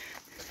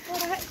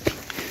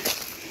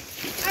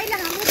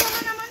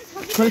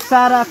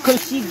 खुल्सा र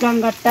खुल्सी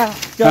गङ्गट्टा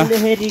चल्यो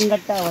हे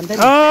रिङ्गट्टा भन्दै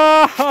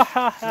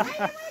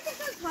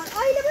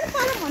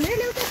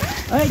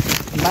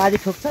बाजी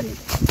ठोक्छ नि।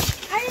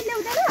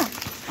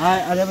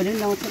 अझै पनि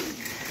ल्याउँछ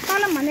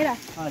पालम भनेर।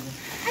 हजुर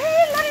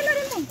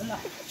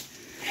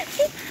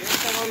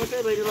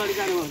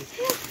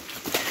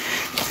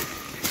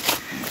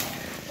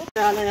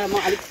म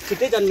अलिक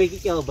छिट्टै जन्मेँ कि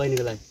क्या हो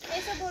बहिनीको लागि।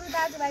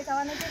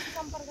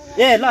 ए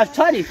ल छ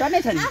नि, टन्नै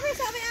छ नि।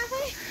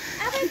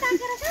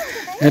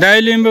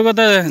 राई लिम्बूको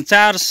त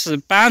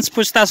 4-5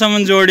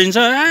 पुस्तासम्म जोडिन्छ।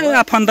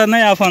 आफन्त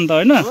नै आफन्त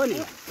होइन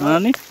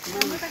अनि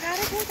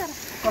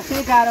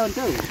कसै गाह्रो हुन्छ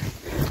हौ।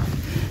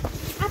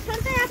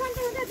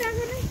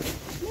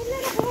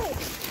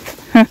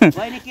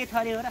 बहिनी के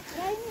थरी हो र?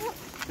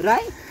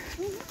 राई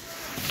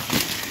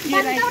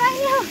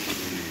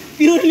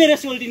पिउर मेरो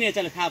सोल्टिने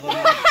चल थाहा भयो।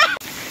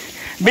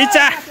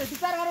 विचार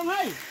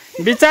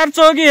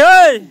चोकी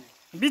है,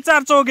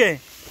 विचार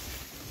चोके।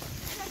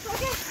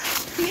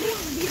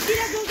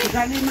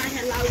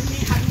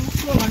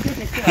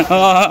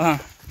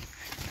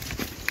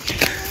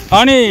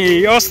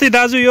 अनि अस्ति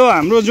दाजु यो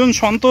हाम्रो जुन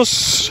सन्तोष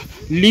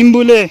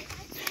लिम्बूले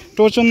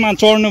टोचनमा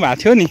चढ्नु भएको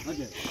थियो नि,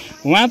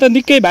 उहाँ त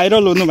निकै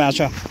भाइरल हुनुभएको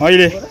छ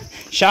अहिले।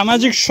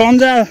 सामाजिक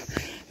सञ्जाल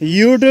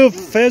युट्युब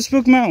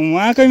फेसबुकमा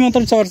उहाँकै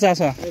मात्र चर्चा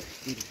छ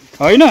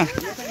होइन?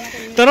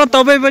 तर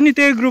तपाईँ पनि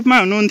त्यही ग्रुपमा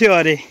हुनुहुन्थ्यो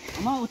अरे,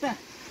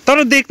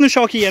 तर देख्नु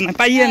सकिएन,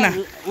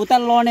 पाइएन। उता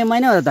लड्ने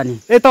मैन हो त नि?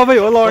 ए तपाईँ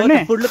हो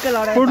लड्ने?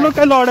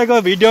 फुड्लुक्कै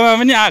लडेको भिडियोमा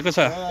पनि आएको छ।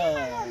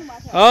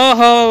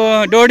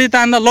 ओहो, डोरी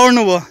तान्दा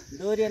लड्नु भयो?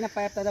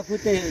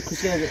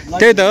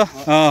 त्यही त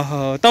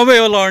हो, तपाईँ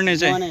हो लड्ने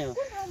चाहिँ?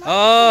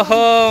 ओहो,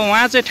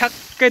 उहाँ चाहिँ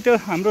ठ्याक्कै त्यो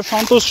हाम्रो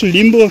सन्तोष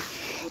लिम्बू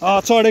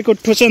चढेको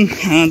टोचन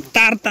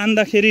तार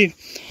तान्दाखेरि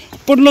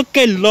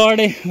पुर्लुक्कै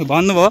लडे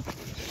भन्नुभयो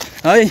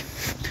है।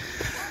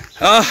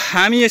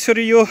 हामी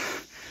यसरी यो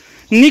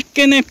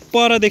निकै नै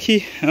परदेखि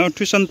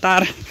ट्युसन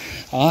तार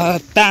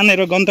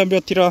तानेर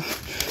गन्तव्यतिर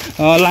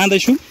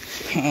लाँदैछु।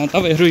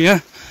 तपाईँहरू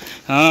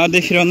यहाँ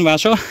देखिरहनु भएको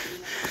छ,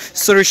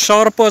 यसरी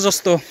सर्प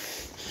जस्तो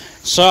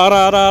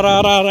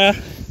सररररर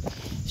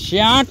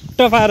स्याट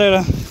पारेर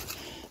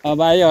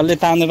भाइहरूले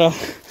तानेर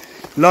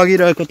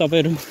लगिरहेको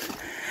तपाईँहरू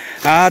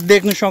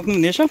देख्न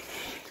सक्नुहुनेछ।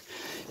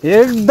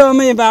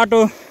 एकदमै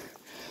बाटो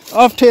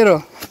अप्ठ्यारो।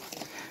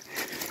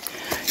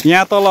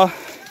 यहाँ तल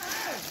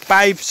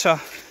पाइप छ,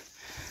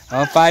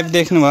 पाइप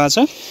देख्नु भएको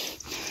छ।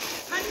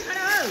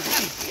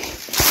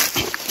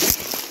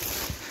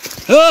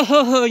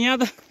 हो यहाँ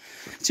त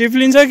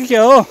चिप्लिन्छ कि के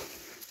हो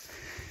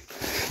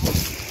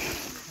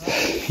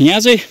यहाँ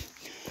चाहिँ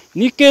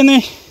निकै नै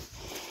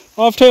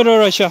अप्ठ्यारो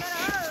रहेछ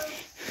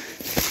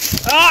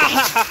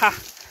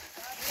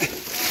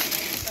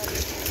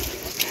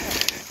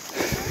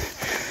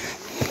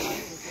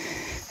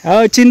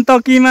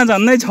चिन्तकीमा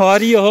झन्डै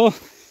झरियो हो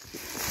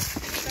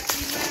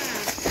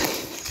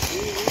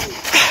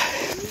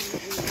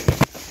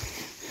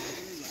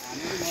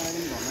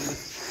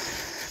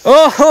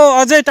ओहो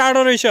अझै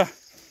टाढो रहेछ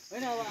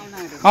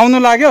आउनु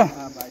लाग्यो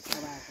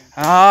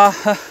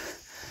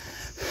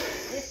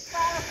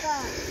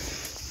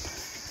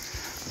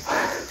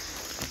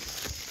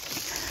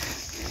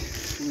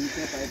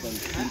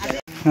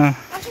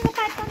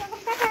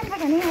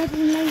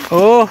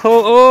ओहो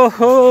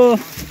ओहो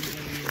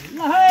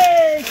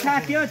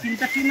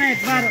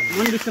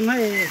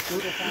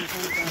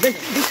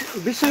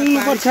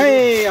बिसाउनुपर्छ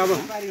है अब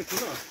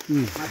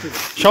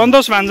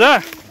सन्तोष भान्जा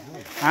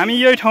हामी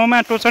यही ठाउँमा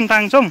टोचन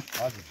टाङ्छौँ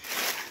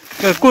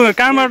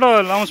कहाँबाट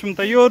लाउँछौँ त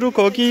यो रुख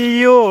हो कि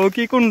यो हो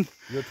कि कुन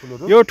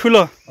यो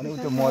ठुलो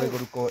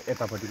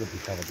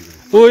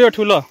ओ यो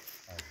ठुलो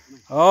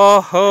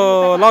ओहो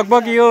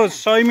लगभग यो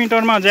 100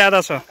 मिटरमा ज्यादा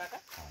छ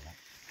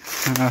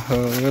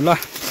ल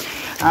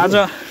आज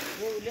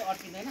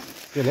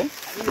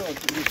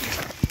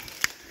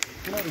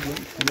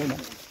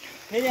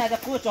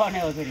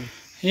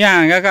यहाँ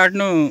हाँगा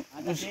काट्नु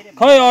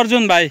खै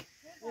अर्जुन भाइ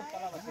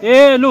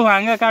ए लु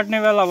हाँगा काट्ने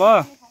बेला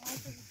भयो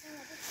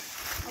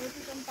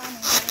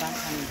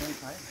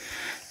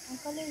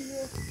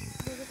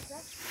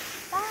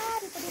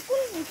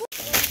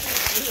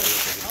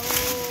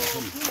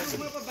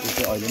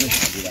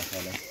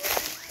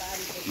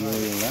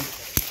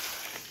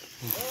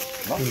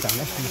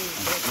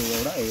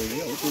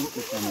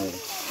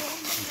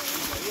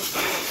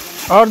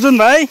अर्जुन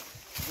भाइ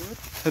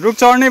रुख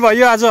चढ्ने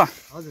भयो आज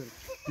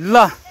ल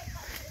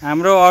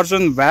हाम्रो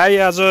अर्जुन भाइ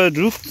आज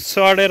रुख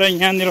चढेर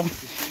यहाँनिर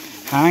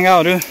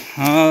हाँगाहरू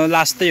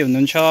लास्दै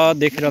हुनुहुन्छ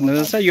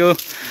देखिरहनुहुन्छ यो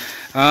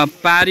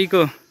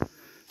पारीको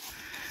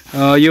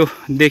यो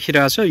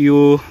देखिरहेछ यो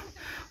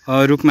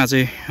रुखमा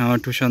चाहिँ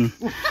टुसन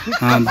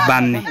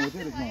बान्ने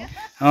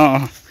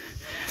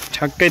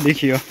ठ्याक्कै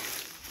देखियो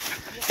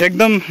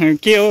एकदम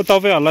के हो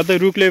तपाईँहरूलाई त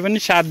रुखले पनि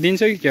साथ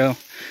दिन्छ कि क्या हो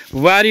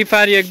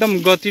वारिपारी एकदम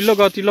गतिलो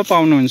गतिलो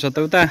पाउनुहुन्छ त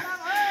उता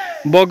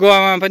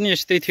बगुवामा पनि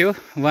यस्तै थियो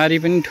वारी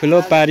पनि ठुलो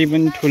पारी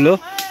पनि ठुलो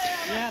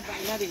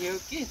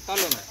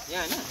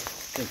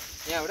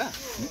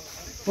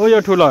हो यो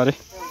ठुलो अरे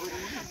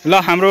ल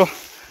हाम्रो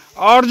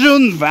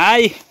अर्जुन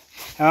भाइ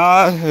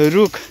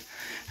रुख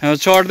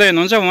चढ्दै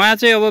हुनुहुन्छ उहाँ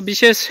चाहिँ अब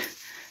विशेष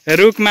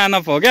रुख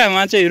मानव हो क्या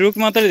उहाँ चाहिँ रुख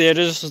मात्रै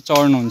धेरै जस्तो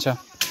चढ्नुहुन्छ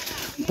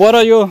पर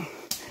यो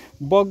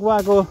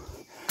बगुवाको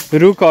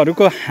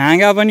रुखहरूको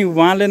हाँगा पनि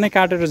उहाँले नै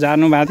काटेर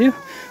जानुभएको थियो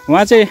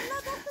उहाँ चाहिँ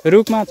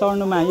रुखमा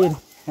चढ्नुमा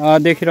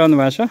देखिरहनु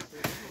भएको छ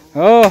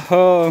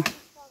ओहो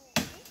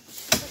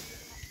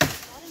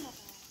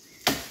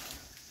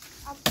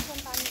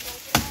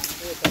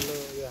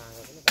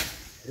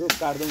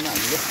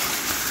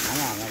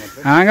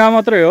हाँगा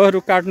मात्रै हो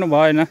रुख काट्नु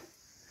भएन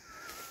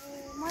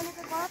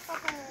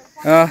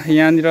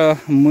यहाँनिर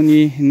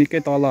मुनि निकै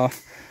तल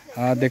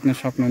देख्न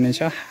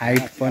सक्नुहुनेछ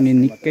हाइट पनि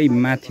निकै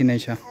माथि नै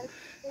छ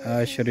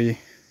यसरी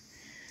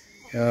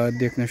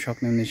देख्न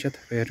सक्नुहुनेछ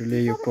तपाईँहरूले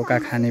यो कोका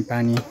खाने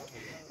पानी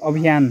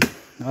अभियान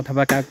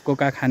अथवा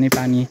कोका खाने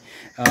पानी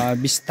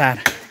विस्तार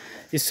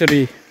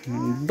यसरी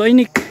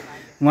दैनिक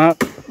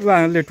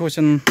उहाँहरूले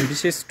टोचन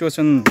विशेष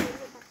टोचन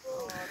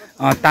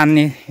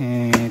तान्ने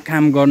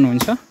काम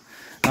गर्नुहुन्छ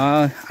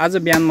आज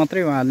बिहान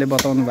मात्रै उहाँहरूले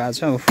बताउनु भएको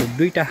छ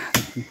दुईटा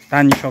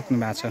तानिसक्नु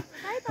भएको छ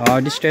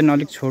डिस्टेन्स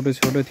अलिक छोटो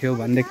छोटो थियो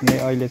भनेदेखि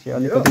अहिले चाहिँ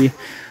अलिकति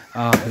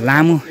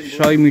लामो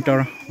 100 मिटर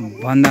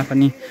भन्दा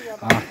पनि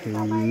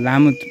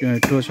लामो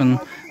टोचन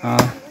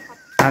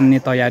तान्ने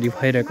तयारी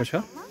भइरहेको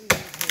छ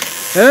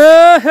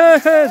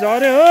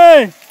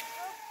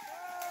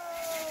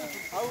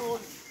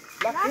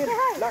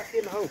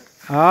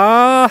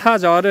झऱ्यो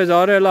झऱ्यो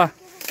झऱ्यो ल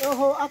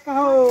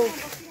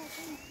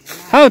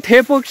हौ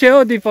थेपुक से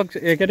हो दीपक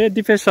के अरे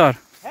दिपेश सर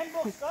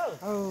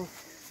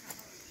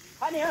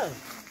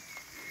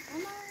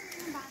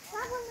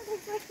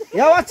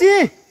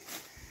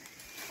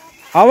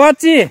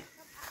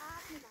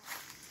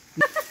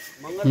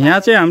यहाँ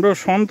चाहिँ हाम्रो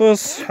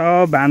सन्तोष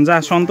भान्जा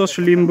सन्तोष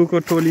लिम्बूको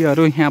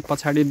टोलीहरू यहाँ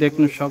पछाडि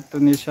देख्न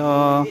सक्नुहुनेछ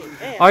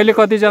अहिले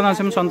कतिजना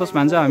छौँ सन्तोष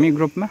भान्जा हामी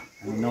ग्रुपमा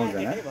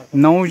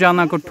 9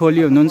 जनाको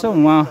टोली हुनुहुन्छ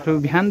उहाँहरू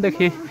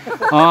बिहानदेखि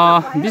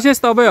विशेष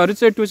तपाईँहरू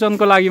चाहिँ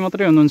टुचनको लागि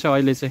मात्रै हुनुहुन्छ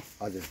अहिले चाहिँ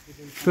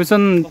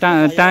टुचन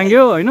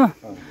टाङ्ग्यो होइन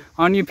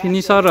अनि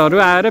फिनिसरहरू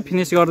आएर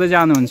फिनिस गर्दै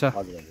जानुहुन्छ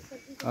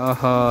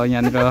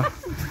यहाँनिर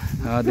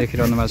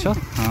देखिरहनु भएको छ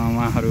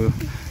उहाँहरू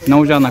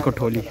 9 जनाको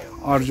टोली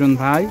अर्जुन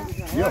भाइ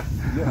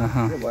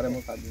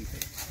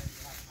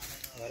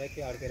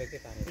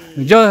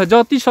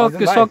जति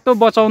सक्दो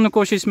बचाउनु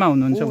कोसिसमा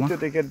हुनुहुन्छ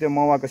त्यो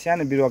मौवाको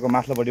सानो बिरुवाको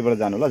माथिल्लोपट्टिबाट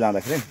जानु ल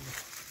जाँदाखेरि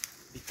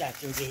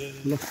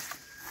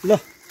ल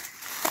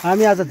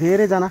हामी आज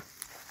धेरैजना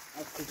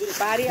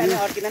पारी अनि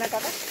अड्किँदैन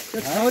काका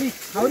छाउरी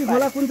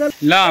खोला कुन छ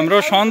ल हाम्रो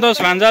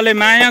सन्तोष भान्जाले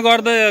माया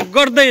गर्दै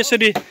गर्दै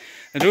यसरी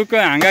रुखको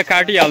हाँगा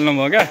काटिहाल्नु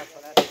भयो क्या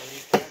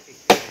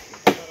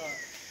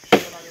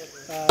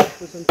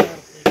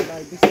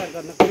विस्तार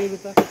गर्न पुगेको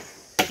त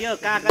त्यो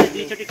काकाले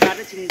दुईचोटि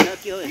काट्दै छिन्छ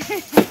के हो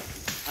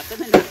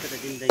अचम्मै लाग्छ त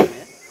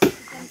जिन्दगीमा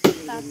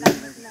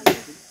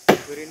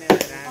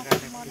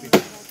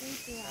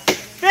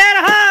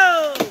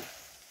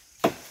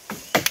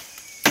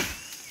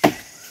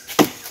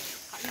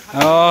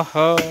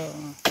ओहो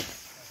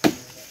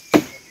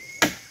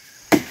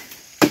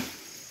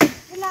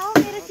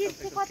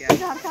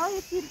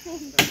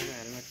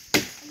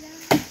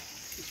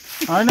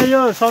होइन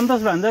यो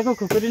सन्तोष भान्जाको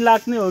खुकुरी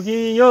लाग्ने हो कि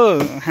यो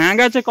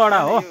हाँगा चाहिँ कडा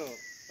हो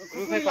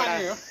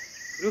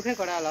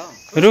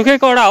रुखै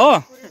कडा हो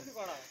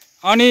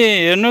अनि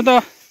हेर्नु त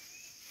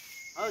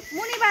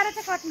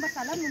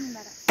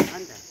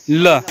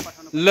ल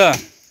ल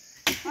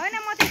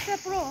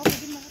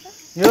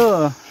यो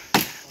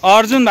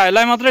अर्जुन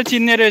भाइलाई मात्रै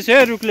चिन्ने रहेछ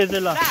है रुखले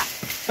चाहिँ ल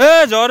ए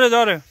झऱ्यो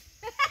झऱ्यो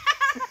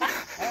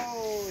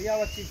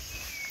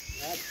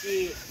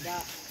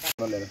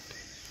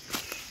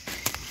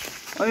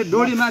अनि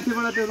डोरी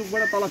माथिबाट त्यो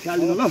रुखबाट तल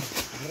फ्यालिदिनु ल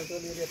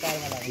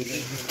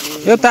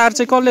यो तार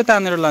चाहिँ कसले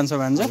तानेर लान्छ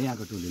भन्छ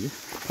यहाँको टोलीले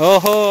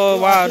ओहो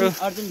उहाँहरू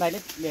अर्जुन भाइले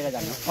लिएर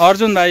जानु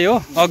अर्जुन भाइ हो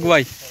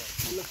अगुवाई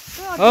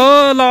ओ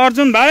ल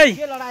अर्जुन भाइ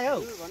के लडाइ हौ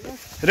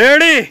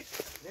रेडी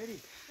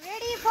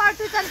रेडी फर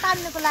टुचन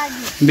तान्नुको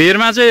लागि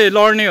भिरमा चाहिँ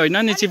लड्ने होइन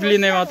नि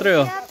चिप्लिने मात्रै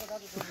हो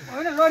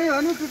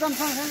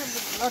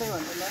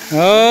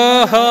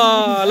ओहो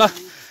ल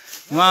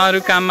उहाँहरू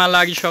काममा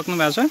लागिसक्नु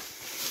भएको छ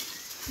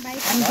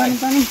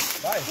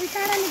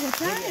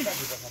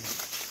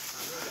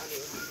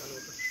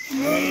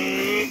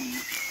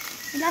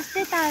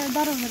लास्टै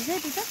डरो भन्छ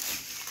त्यो त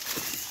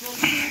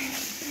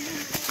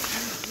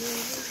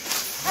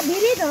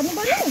भिरी झर्नु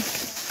पर्यो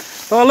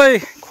तलै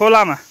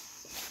खोलामा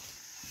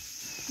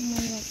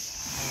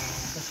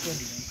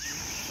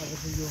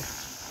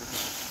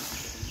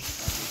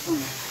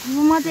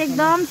म चाहिँ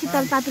एकदम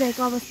शीतल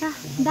पात्रहेको अवस्था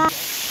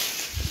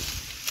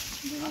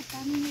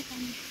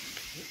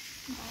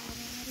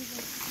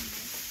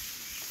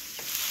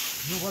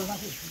यो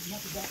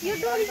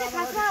डोरी चाहिँ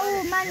खासमा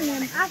ऊ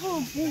मान्ने आफू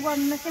ऊ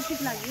गर्नुमा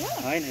सेफ्टीको लागि हो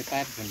होइन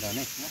पाइप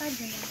झुन्डाउने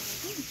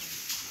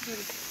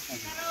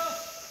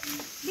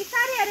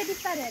बिस्तारै अरे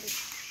बिस्तारै अरे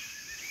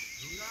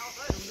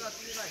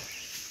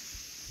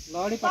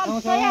लडी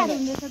पठाउँछ तयार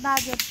हुँदैछ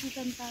दाजुहरू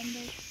चिकन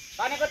तान्दै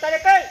तानेको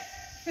तरिकै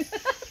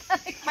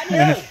खाने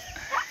हो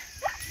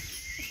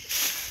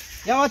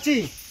यहाँ अछि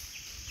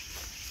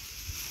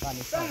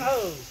हो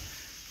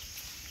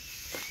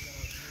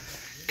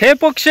थे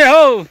पक्षे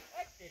हो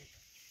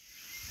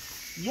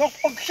यो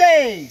पक्षे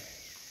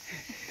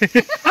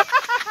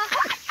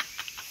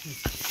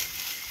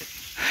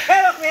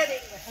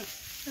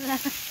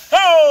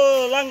हो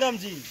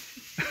लङ्गमजी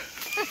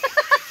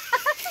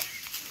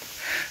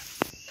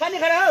खाने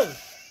खडा हौ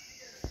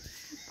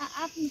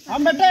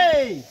हम बेटे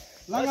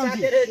लंगम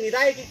जी तेरे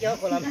निदाई की क्या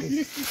खोला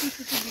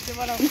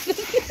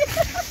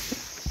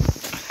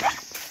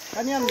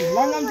कन्या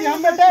लंगम जी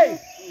हम बेटे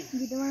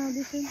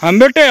हम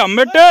बेटे हम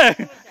बेटे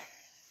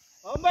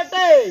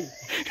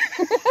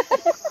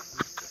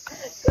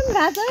कुन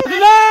घाँस हो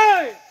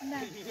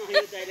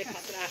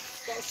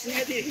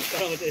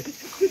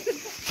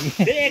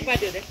एक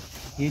बात हो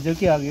हिजो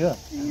के अघि हो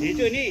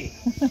हिजो नि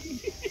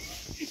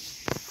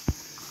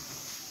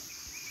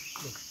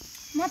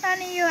म त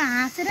नि यो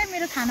हाँसेरै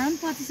मेरो खाना पनि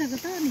पचिसक्यो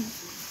त नि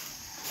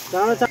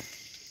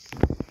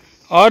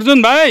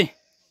अर्जुन भाइ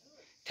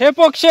थे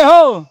पक्षे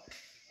हो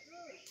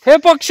थे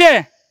पक्षे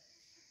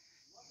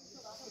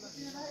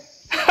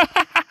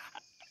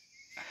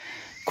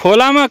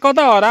खोलामा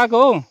कता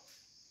हराएको हो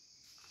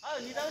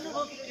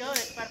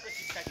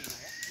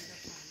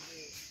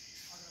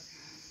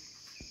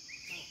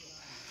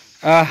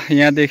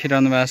यहाँ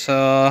देखिरहनु भएको छ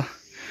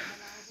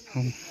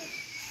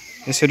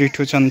यसरी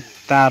ठुचन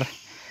तार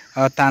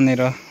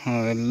तानेर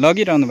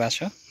लगिरहनु भएको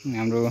छ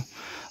हाम्रो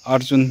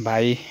अर्जुन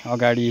भाइ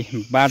अगाडि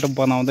बाटो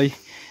बनाउँदै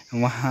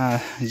उहाँ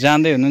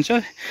जाँदै हुनुहुन्छ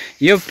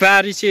यो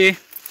पारी चाहिँ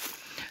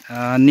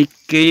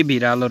निकै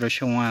भिरालो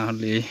रहेछ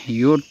उहाँहरूले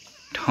यो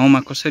ठाउँमा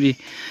कसरी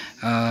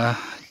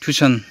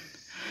ठुचन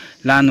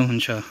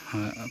लानुहुन्छ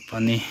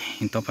भन्ने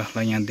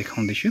तपाईहरुलाई यहाँ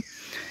देखाउँदैछु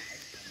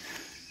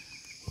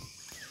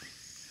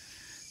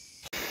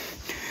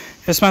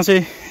यसमा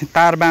चाहिँ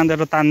तार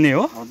बाँधेर तान्ने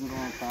हो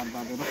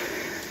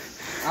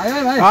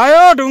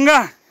आयो ढुङ्गा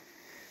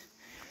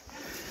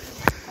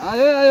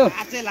आयो आयो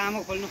आछे लामो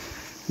खोल्नु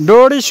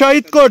डोरी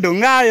सहितको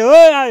ढुङ्गा आयो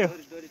आयो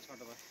डोरी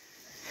छोटो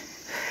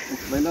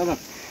भयो ल ल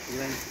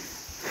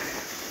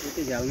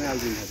यति झ्याउमै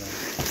आइदिन्छ त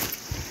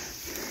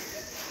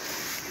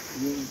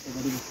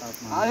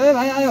आयो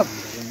भाइ आयो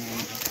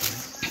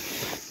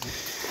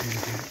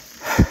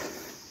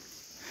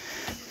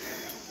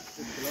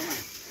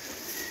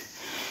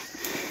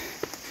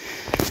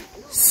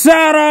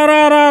सारा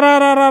रा रा रा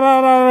रा रा रा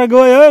रा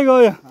गयो है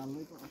गयो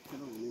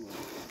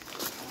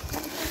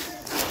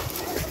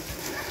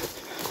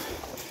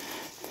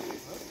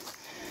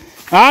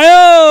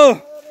आयो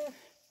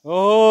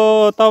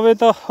ओ तपाईँ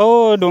त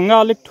हो ढुङ्गा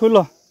अलिक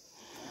ठुलो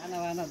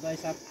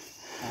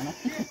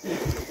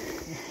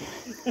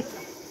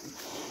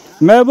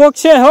मैं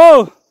बोक्से हो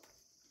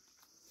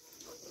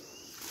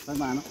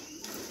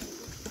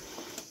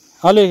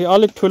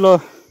अलिक ठुलो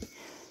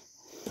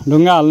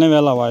ढुङ्गा हाल्ने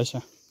बेला भएछ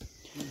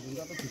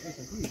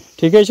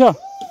ठिकै छ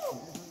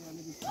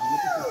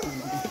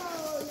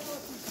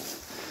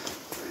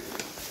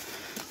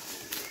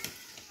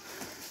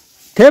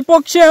थे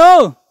पोक्से हो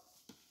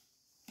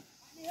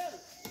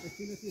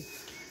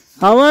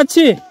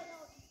हावाची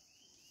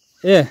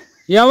ए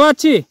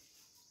यावाची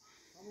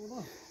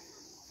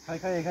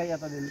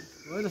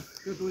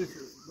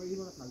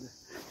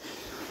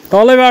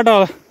तलैबाट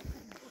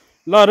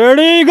ल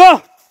रेडी गो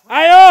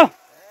आयो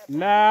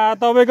ला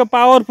तपाईँको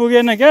पावर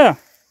पुगेन क्या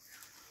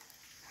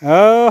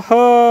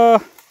ओहो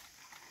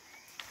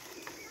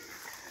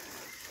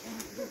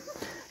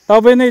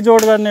तपाईँ नै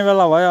जोड गर्ने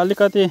बेला भयो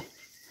अलिकति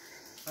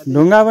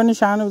ढुङ्गा पनि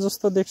सानो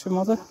जस्तो देख्छु म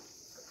त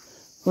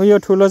यो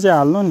ठुलो चाहिँ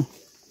हाल्नु नि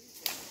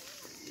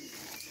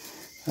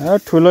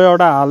ठुलो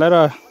एउटा हालेर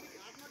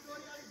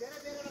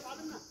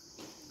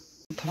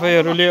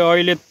तपाईँहरूले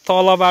अहिले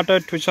तलबाट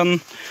ठुचन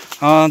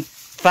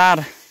तार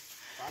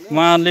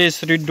उहाँले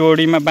यसरी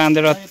डोरीमा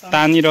बाँधेर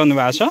तानिरहनु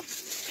भएको छ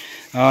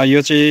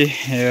यो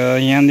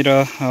चाहिँ यहाँनिर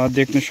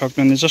देख्न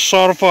सक्नुहुनेछ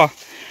सर्प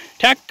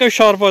ठ्याक्कै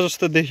सर्प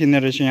जस्तो देखिने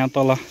रहेछ यहाँ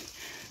तल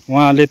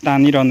उहाँले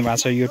तानिरहनु भएको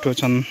छ यो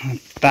ठुचन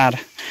तार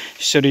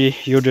यसरी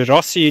यो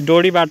रस्सी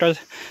डोरीबाट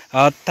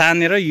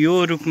तानेर यो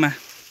रुखमा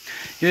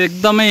यो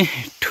एकदमै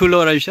ठुलो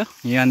रहेछ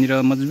यहाँनिर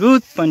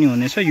मजबुत पनि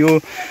हुनेछ यो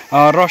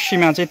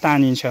रस्सीमा चाहिँ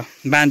तानिन्छ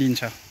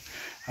बाँधिन्छ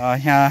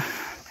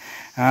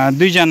यहाँ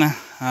दुईजना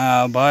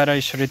भएर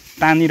यसरी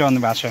तानिरहनु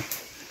भएको छ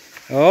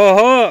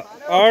ओहो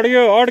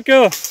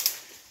अड्क्यो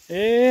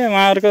ए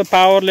उहाँहरूको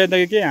पावरले त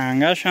के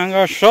हाँगासँग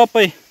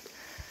सबै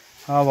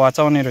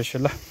भचाउने रहेछ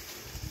ल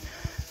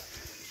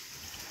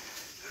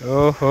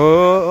ओहो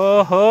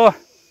ओहो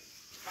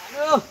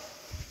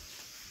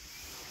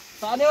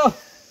तान्यो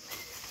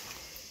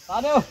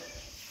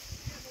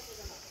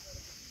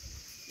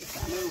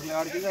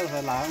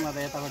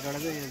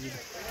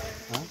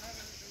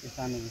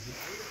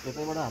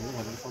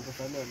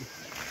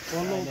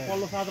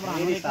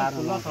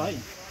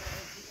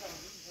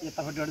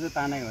यतापट्टि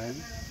तानेको भयो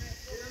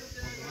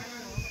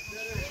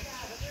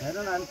हेर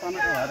न अहिले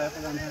तनक भएर यता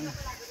जान्छ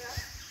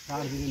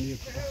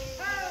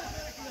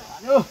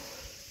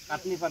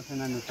काट्नै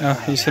पर्दैन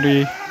यसरी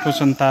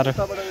टोचन तार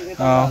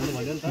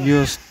यो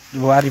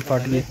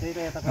वारिपट्टि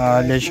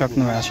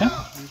ल्याइसक्नु भएको छ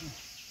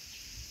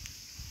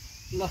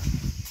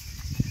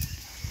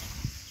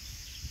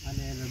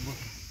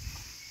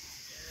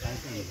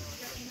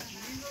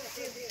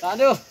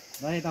तान्यो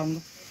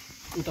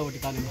उतापट्टि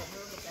तान्यो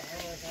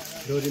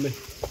डोरीमै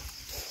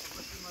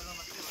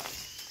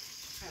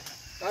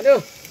तान्यो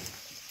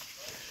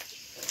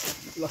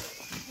ल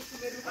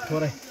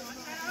थोरै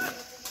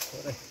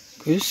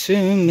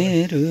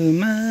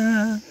कुसुमेरुमा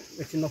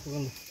एकछिन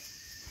नपुगाउनु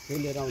त्यो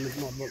लिएर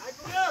आउनु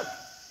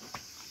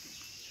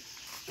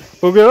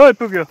पुग्यो है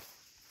पुग्यो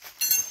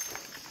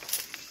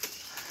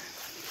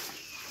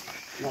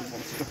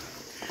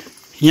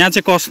यहाँ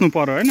चाहिँ कस्नु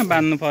पर्यो होइन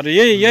बाँध्नु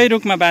पर्यो यही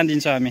रुखमा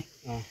बाँधिन्छ हामी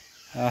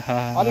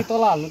अलिक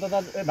तल हाल्नु त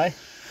ए भाइ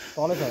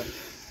तलै छ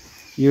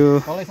यो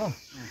तलै छ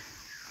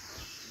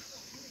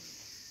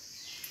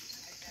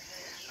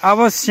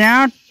अब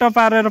स्याट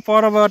पारेर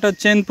परबाट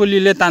चेन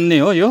पुलीले तान्ने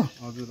हो यो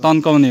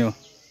तन्काउने हो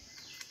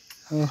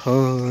ओहो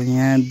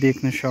यहाँ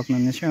देख्न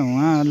सक्नुहुनेछ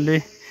उहाँहरूले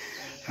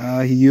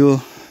यो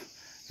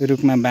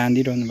रुखमा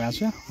बाँधिरहनु भएको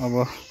छ अब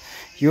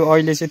यो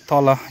अहिले चाहिँ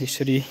तल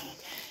यसरी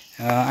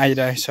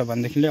आइरहेको छ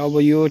भनेदेखिले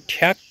अब यो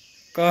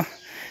ठ्याक्क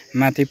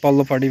माथि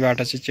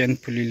पल्लोपट्टिबाट चाहिँ चेन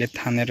पुलीले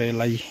थानेर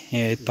यसलाई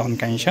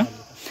तन्काइन्छ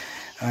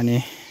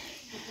अनि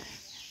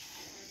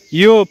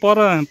यो पर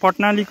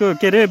पटनालीको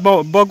के अरे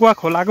बगुवा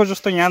खोलाको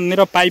जस्तो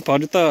यहाँनिर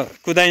पाइपहरू त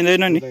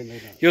कुदाइँदैन नि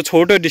यो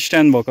छोटो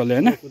डिस्टेन्स भएकोले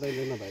होइन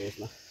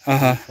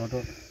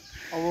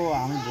अब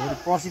हामी भोलि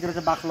पर्सितिर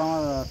चाहिँ बाघखोलामा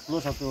ठुलो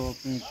छ त्यो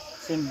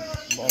सेम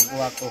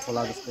बगुवाको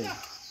खोला जस्तै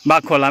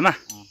बाघ खोलामा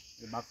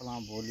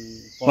भोलि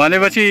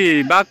भनेपछि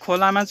बाघ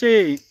खोलामा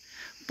चाहिँ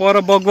पर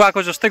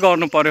बगुवाको जस्तै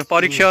गर्नु पर्यो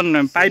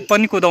परीक्षण पाइप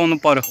पनि कुदाउनु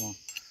पर्यो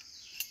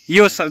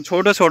यो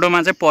छोटो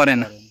छोटोमा चाहिँ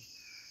परेन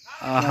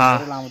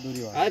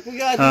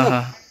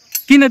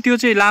किन त्यो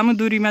चाहिँ लामो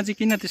दूरीमा चाहिँ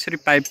किन त्यसरी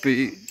पाइप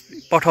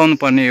पठाउनु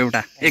पर्ने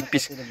एउटा एक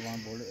पिस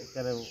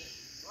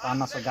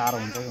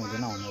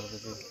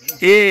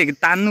ए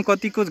तान्नु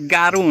कतिको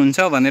गाह्रो हुन्छ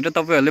भनेर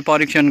तपाईँहरूले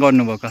परीक्षण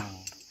गर्नुभएको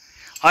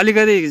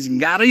अलिकति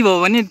गाह्रै भयो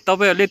भने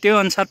तपाईँहरूले त्यो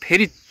अनुसार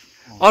फेरि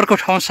अर्को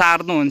ठाउँ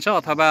सार्नुहुन्छ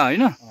अथवा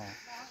होइन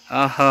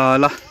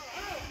ल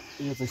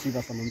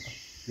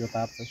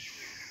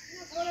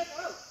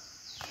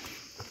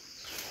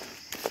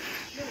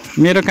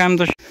मेरो काम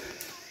त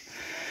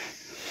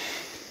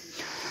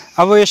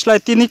अब यसलाई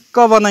तिनिक्क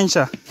बनाइन्छ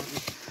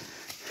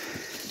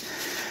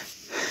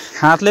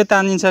हातले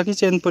तानिन्छ कि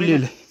चेन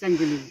पुलीले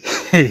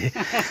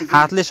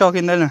हातले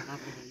सकिँदैन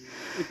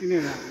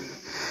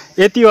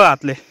यति हो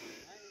हातले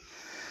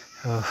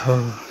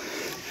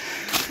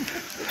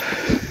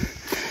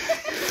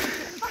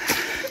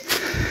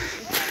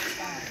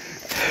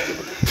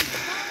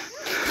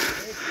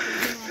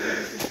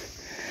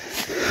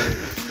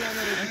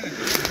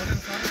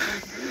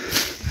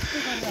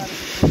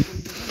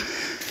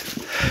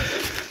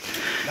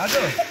दाजु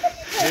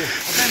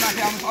अझै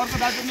माथि आउनुहोस् अर्को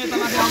दाजु नेता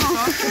माथि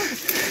आउनुहोस्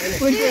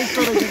कोही चाहिँ यस्तो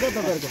रहेछ क्या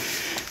तपाईँहरूको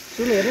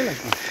सुन्नु हेर्नु न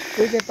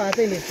कोही चाहिँ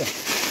पातै लेख्छ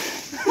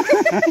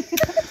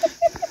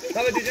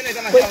तपाईँ दुईजना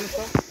यता माथि आउनुहोस् त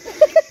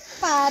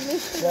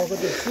गाउँको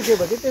त्यो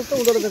सुकेपछि त्यस्तो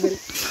हुँदो रहेछ फेरि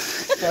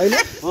होइन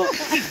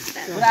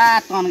पुरा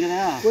तन्केर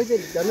कोही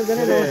चाहिँ झन्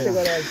नमस्ते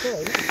गरेर आउँछ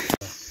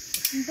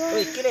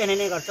होइन किन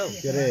हेर्ने गर्छौ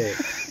के अरे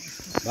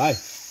भाइ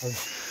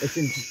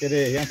एकछिन के अरे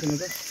यहाँ सुन्नु त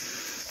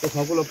त्यो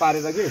खकुलो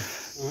पारेर कि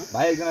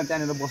भाइ एकजना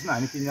त्यहाँनिर बस्नु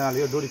हामी तिनजनाले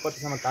यो डोरी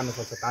कतिसम्म तान्नु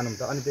सक्छ तान्नु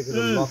त अनि त्यो तल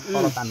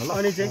तान्नु ल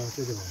अनि चाहिँ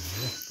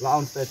ल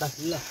आउनुहोस् त यता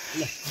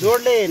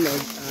जोडले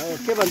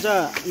के भन्छ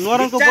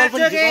नरङको बल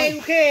पनि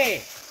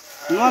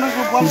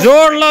नरङको बल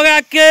जोड लगा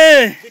के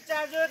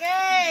विचार जोगे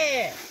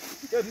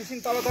त्यो मिसिन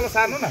तल तल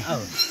सार्नु न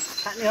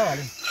खाने हो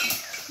भने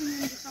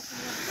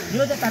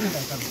यो चाहिँ तान्नु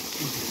पर्छ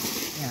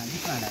यहाँ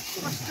बिचमा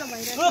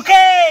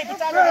सुके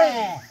विचार जोगे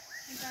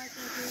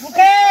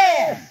सुके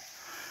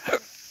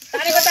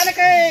तानेको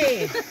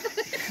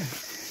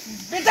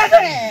विचार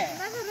जोगे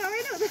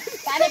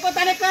तानेको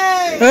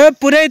ए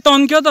पुरै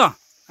तन्क्यो त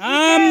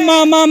आमा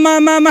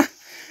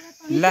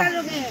ल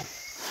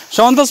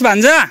सन्तोष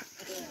भान्जा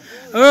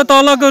ए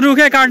तलको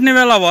रुखै काट्ने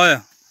बेला भयो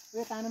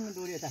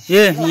ए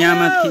यहाँ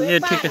माथि ए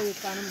ठिकै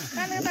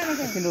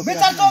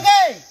विचार जोगे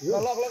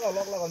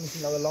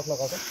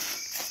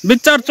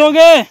विचार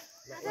चोगे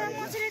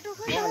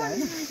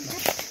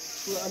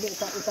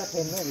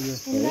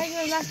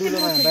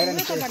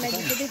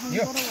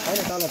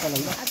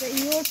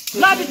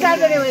ल विचार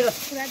जोगे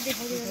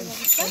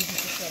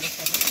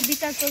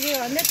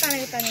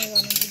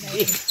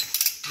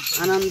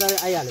आनन्द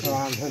आइहाल्यो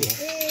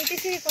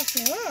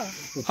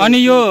अनि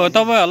यो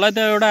तपाईँहरूलाई त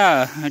एउटा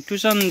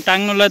ट्युसन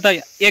टाङ्नुलाई त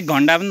 1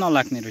 घन्टा पनि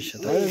नलाग्ने रहेछ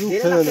त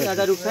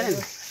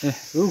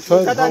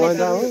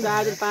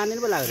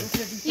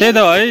त्यही त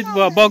है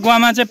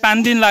बगुवामा चाहिँ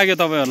 5 दिन लाग्यो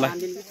तपाईँहरूलाई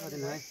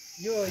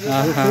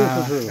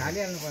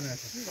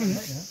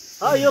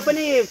यो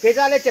पनि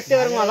फेजाले चेप्टे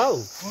गरौँ होला हौ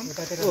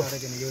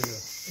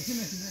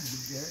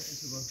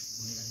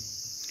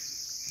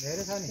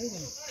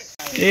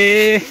ए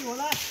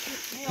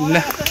ल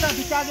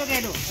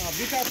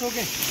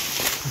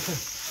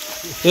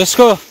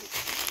यसको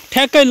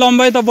ठ्याक्कै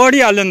लम्बाइ त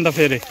बढिहाल्यो नि त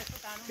फेरि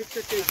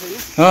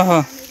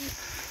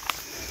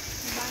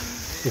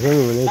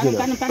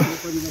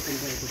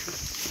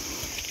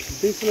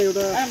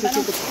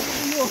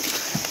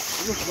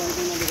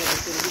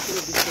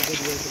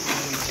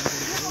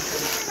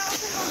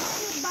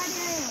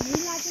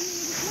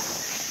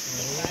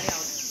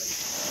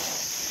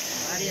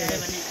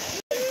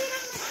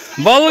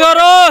बल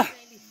गरो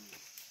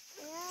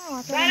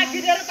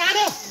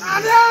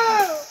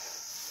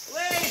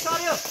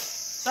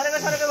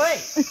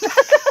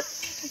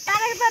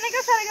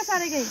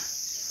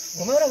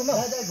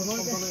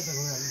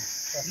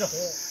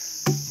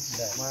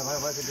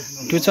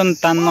ट्युसन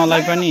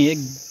तान्नलाई पनि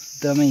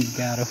एकदमै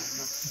गाह्रो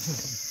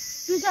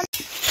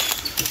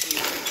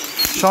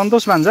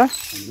सन्तोष भान्जा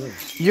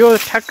यो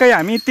ठ्याक्कै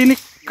हामी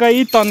तिनिकै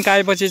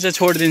तन्काएपछि चाहिँ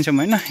छोडिदिन्छौँ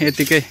होइन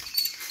यतिकै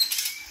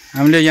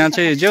हामीले यहाँ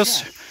चाहिँ जोस्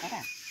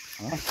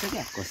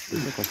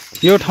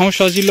यो ठाउँ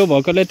सजिलो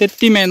भएकोले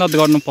त्यति मेहनत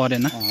गर्नु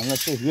परेन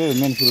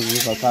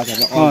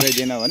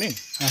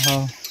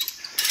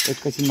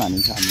एकैछिनमा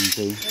हानिन्छ हामी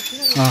चाहिँ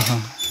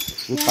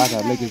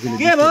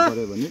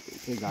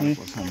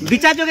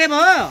विचार जोगे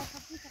भयो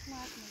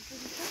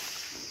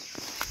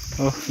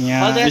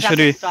यहाँ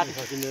यसरी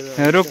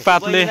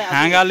रुखपातले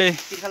हाँगाले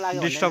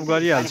डिस्टर्ब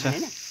गरिहाल्छ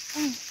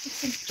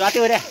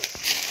चट्यो रे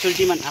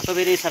चुल्टीमा आएको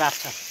बेरै सराप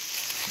छ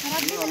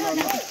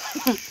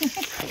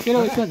के हो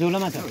यसको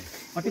झोलामा छ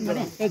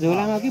ए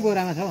झोलामा कि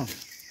बोरामा छ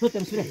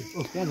सोध्छौँ सुरे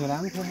त्यहाँ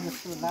झोलामा छ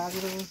जस्तो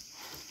लाग्यो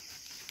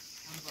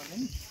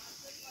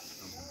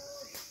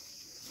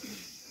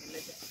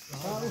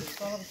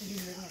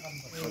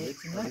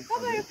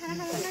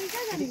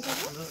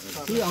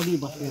अघि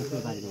बस्ने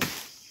बारेमा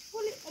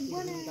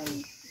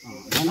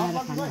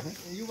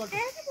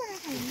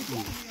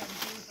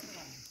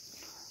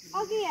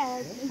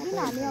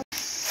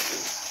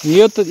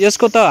यो त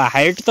यसको त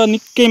हाइट त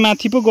निकै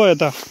माथि पो गयो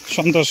त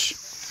सन्तोष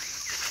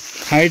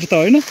हाइट त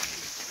होइन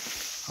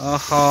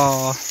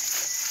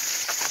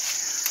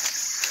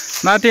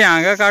माथि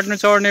हाँगा काट्नु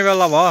चढ्ने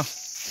बेला भयो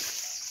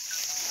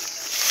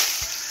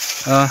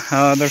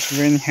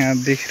दर्शकहरू यहाँ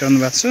देखिरहनु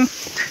भएको छ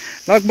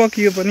लगभग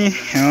यो पनि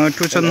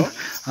ट्युसन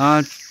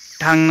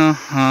टाङ्न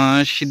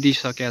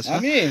सिद्धिसकेको छ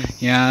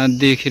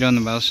यहाँ देखिरहनु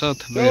भएको छ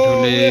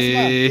तपाईँहरूले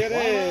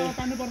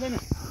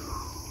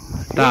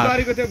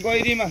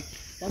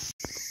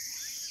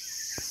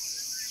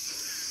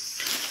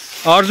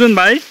अर्जुन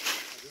भाइ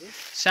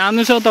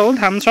सानो छ त हो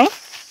थाम छ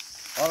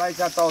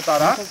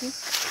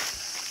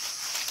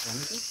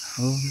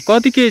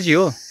कति केजी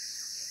हो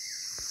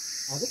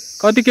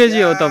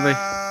तपाईँ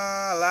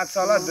लाग्छ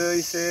होला 200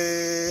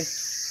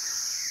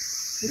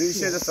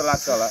 जस्तो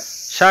लाग्छ होला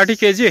 60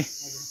 केजी ए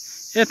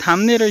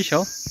थाम्ने रहेछ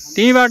हौ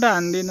त्यहीँबाट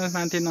हान्दिनु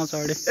माथि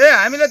नचढे ए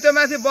हामीले त्यो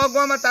माथि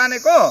बगुवामा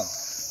तानेको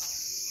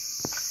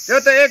त्यो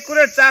त 1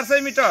 कुरेट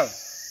 400 मिटर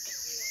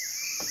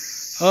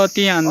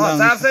त्यहाँ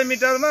हान्दा 400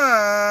 मिटरमा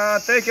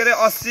त्यही के अरे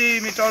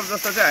 80 मिटर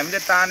जस्तो चाहिँ हामीले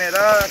तानेर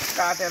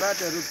काटेर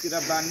त्यो रुखतिर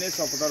बान्ने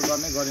सपोर्टर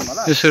गर्ने गऱ्यौँ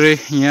होला। त्यसरी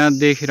यहाँ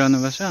देखिरहनु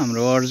भएको छ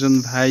हाम्रो अर्जुन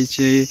भाइ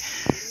चाहिँ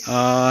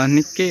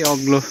निकै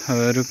अग्लो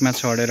रुखमा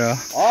चढेर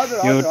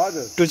यो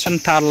टुचन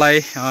तारलाई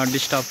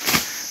डिस्टर्ब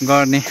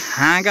गर्ने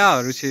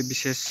हाँगाहरू चाहिँ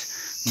विशेष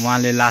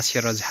उहाँले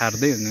लासेर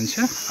झार्दै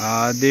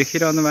हुनुहुन्छ।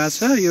 देखिरहनु भएको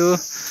छ यो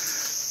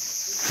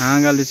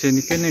हाँगाले चाहिँ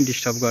निकै नै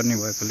डिस्टर्ब गर्ने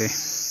भएकोले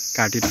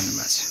काटिरहनु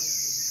भएको छ।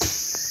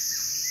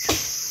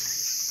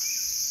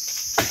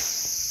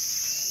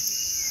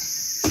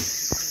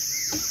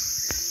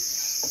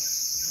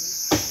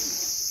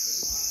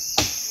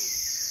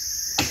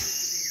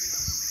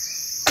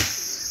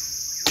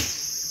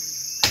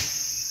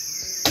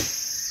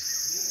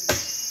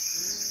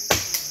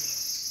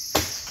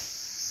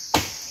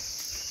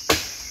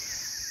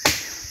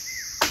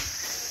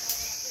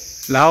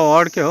 लाओ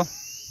अड्क्यो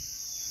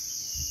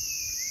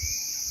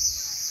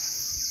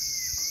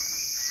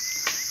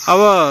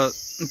अब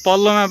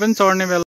पल्लोमा पनि चढ्ने बेला